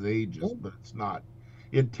say this is ageist, but it's not.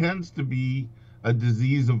 It tends to be a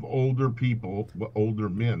disease of older people, older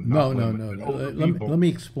men. No. Let me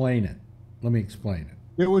explain it.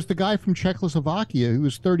 It was the guy from Czechoslovakia who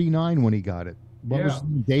was 39 when he got it. What was his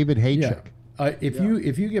name? David Haychek. Yeah.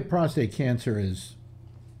 If you get prostate cancer as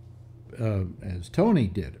Tony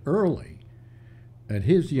did early, at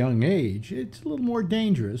his young age, it's a little more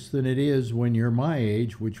dangerous than it is when you're my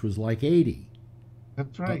age, which was like 80.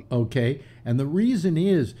 That's right. Okay, and the reason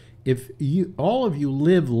is if all of you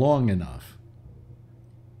live long enough,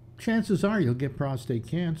 chances are you'll get prostate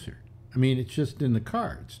cancer. I mean, it's just in the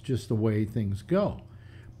cards, just the way things go.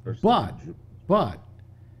 But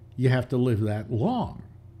you have to live that long.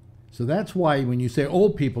 So that's why when you say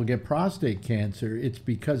old people get prostate cancer, it's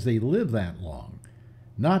because they live that long,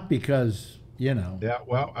 not because, Yeah,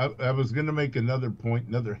 well, I was going to make another point,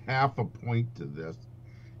 another half a point to this.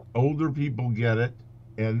 Older people get it,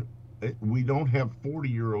 and we don't have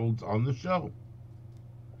 40-year-olds on the show.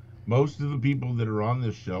 Most of the people that are on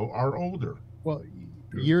this show are older. Well,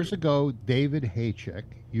 years ago, David Haychek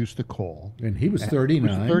used to call. And he was 39.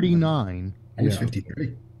 He was 39. I was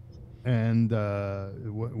 53. And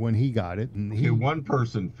when he got it. And okay, one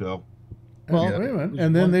person, Phil. Well, wait a minute.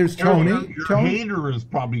 And then there's Tony. Your hater is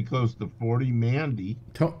probably close to 40. Mandy.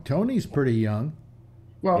 Tony's pretty young.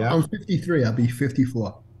 Well, I'm 53. I'll be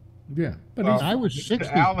 54. Yeah, but I was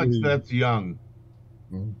 63. Alex, that's young.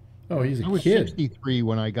 Oh, he's a kid. I was 63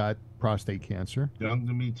 when I got prostate cancer. Young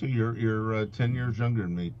to me too. You're 10 years younger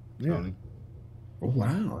than me, Tony. Oh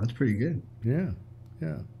wow, that's pretty good. Yeah.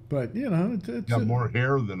 But it's you got more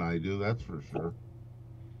hair than I do. That's for sure.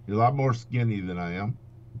 You're a lot more skinny than I am.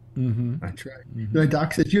 Mm-hmm. That's right. The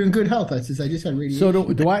doc says you're in good health. I says I just had radiation.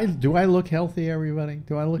 So do I look healthy, everybody?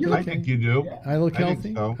 Do I look? I think you do. I look healthy.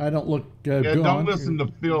 Think so. I don't look. Don't listen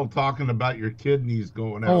to Phil talking about your kidneys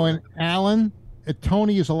going out. Oh, and Alan,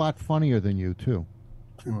 Tony is a lot funnier than you too.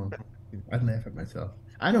 Oh, I'd laugh at myself.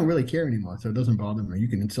 I don't really care anymore, so it doesn't bother me. You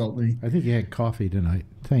can insult me. I think you had coffee tonight.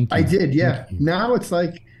 Thank you. I did, yeah. Now it's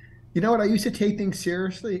like, you know what? I used to take things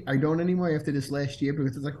seriously. I don't anymore after this last year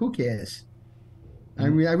because it's like, who cares? I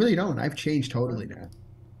really don't. I've changed totally now.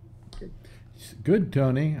 Good,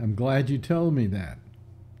 Tony. I'm glad you told me that.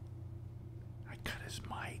 I cut his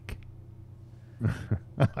mic.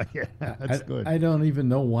 Yeah, that's good. I don't even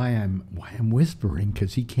know why I'm whispering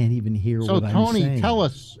because he can't even hear what I'm Tony, saying. tell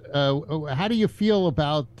us, how do you feel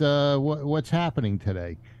about what's happening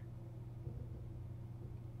today?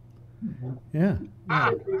 Yeah.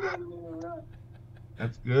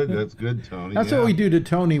 That's good. That's good, Tony. That's what we do to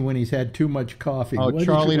Tony when he's had too much coffee. Oh,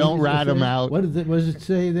 Charlie, don't rat him out. What does it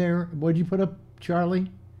say there? What did you put up,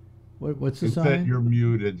 Charlie? What's the sign? That you're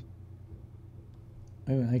muted.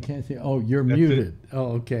 I can't see. Oh, you're muted.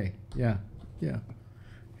 Oh, okay. Yeah.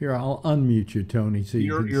 Here, I'll unmute you, Tony. So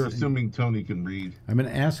you're assuming Tony can read. I'm going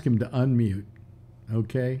to ask him to unmute.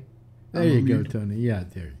 Okay. There you go, Tony. Yeah,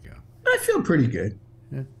 there you go. I feel pretty good.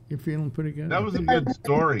 Yeah, you're feeling pretty good. That was a good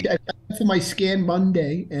story. For my scan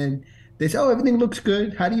Monday, and they said, "Oh, everything looks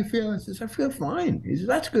good. How do you feel?" I says, "I feel fine." He says,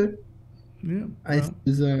 "That's good." Yeah. I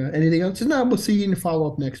says, "Anything else?" He says, "No, we'll see you in the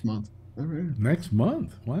follow up next month." All right. Next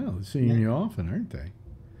month? Wow, they're seeing you often, aren't they?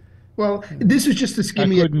 Well, this is just to give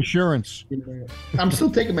me good insurance. I'm still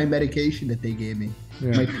taking my medication that they gave me.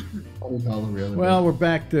 Yeah. Well, we're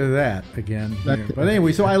back to that again. Here. But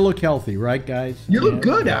anyway, so I look healthy, right, guys? You look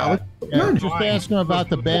good, Alex. Yeah, just asking about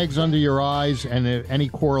the bags under your eyes and any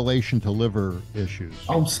correlation to liver issues.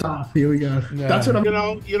 Oh, stop! Here we go. Yeah. That's what I'm.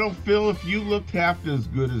 Phil, if you look half as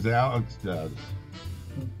good as Alex does,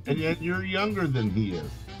 and yet you're younger than he is,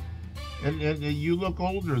 and you look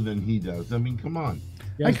older than he does. I mean, come on.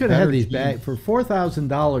 I could have had these bags for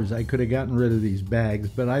 $4,000. I could have gotten rid of these bags,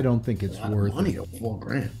 but I don't think it's worth money it.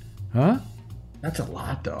 $4,000. Huh? That's a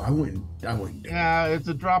lot, though. I wouldn't. Yeah, it's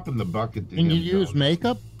a drop in the bucket. Can you use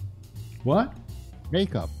makeup? What?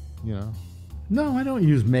 Makeup. No, I don't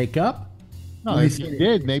use makeup. No, if you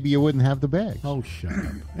did, maybe you wouldn't have the bags. Oh, shut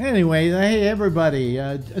up. Anyway, hey, everybody.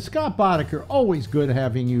 Scott Boddicker, always good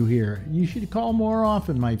having you here. You should call more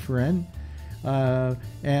often, my friend.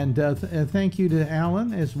 And thank you to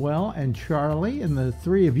Alan as well, and Charlie, and the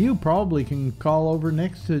three of you probably can call over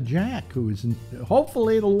next to Jack, who is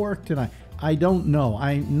hopefully it'll work tonight. I don't know.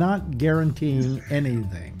 I'm not guaranteeing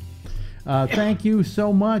anything. Thank you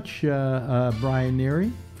so much, Brian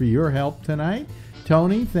Neary, for your help tonight.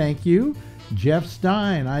 Tony, thank you. Jeff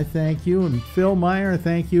Stein, I thank you, and Phil Meyer,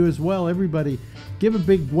 thank you as well. Everybody, give a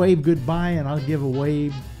big wave goodbye, and I'll give a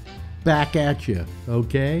wave back at you,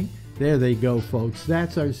 okay? There they go, folks.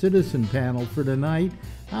 That's our citizen panel for tonight.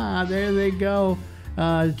 There they go.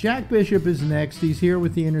 Jack Bishop is next. He's here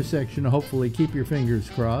with the intersection. Hopefully, keep your fingers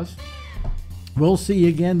crossed. We'll see you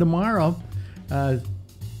again tomorrow,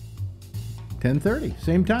 10:30,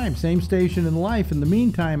 same time, same station in life. In the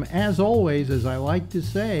meantime, as always, as I like to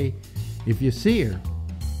say, if you see her,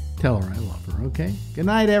 tell her I love her, okay? Good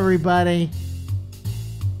night, everybody.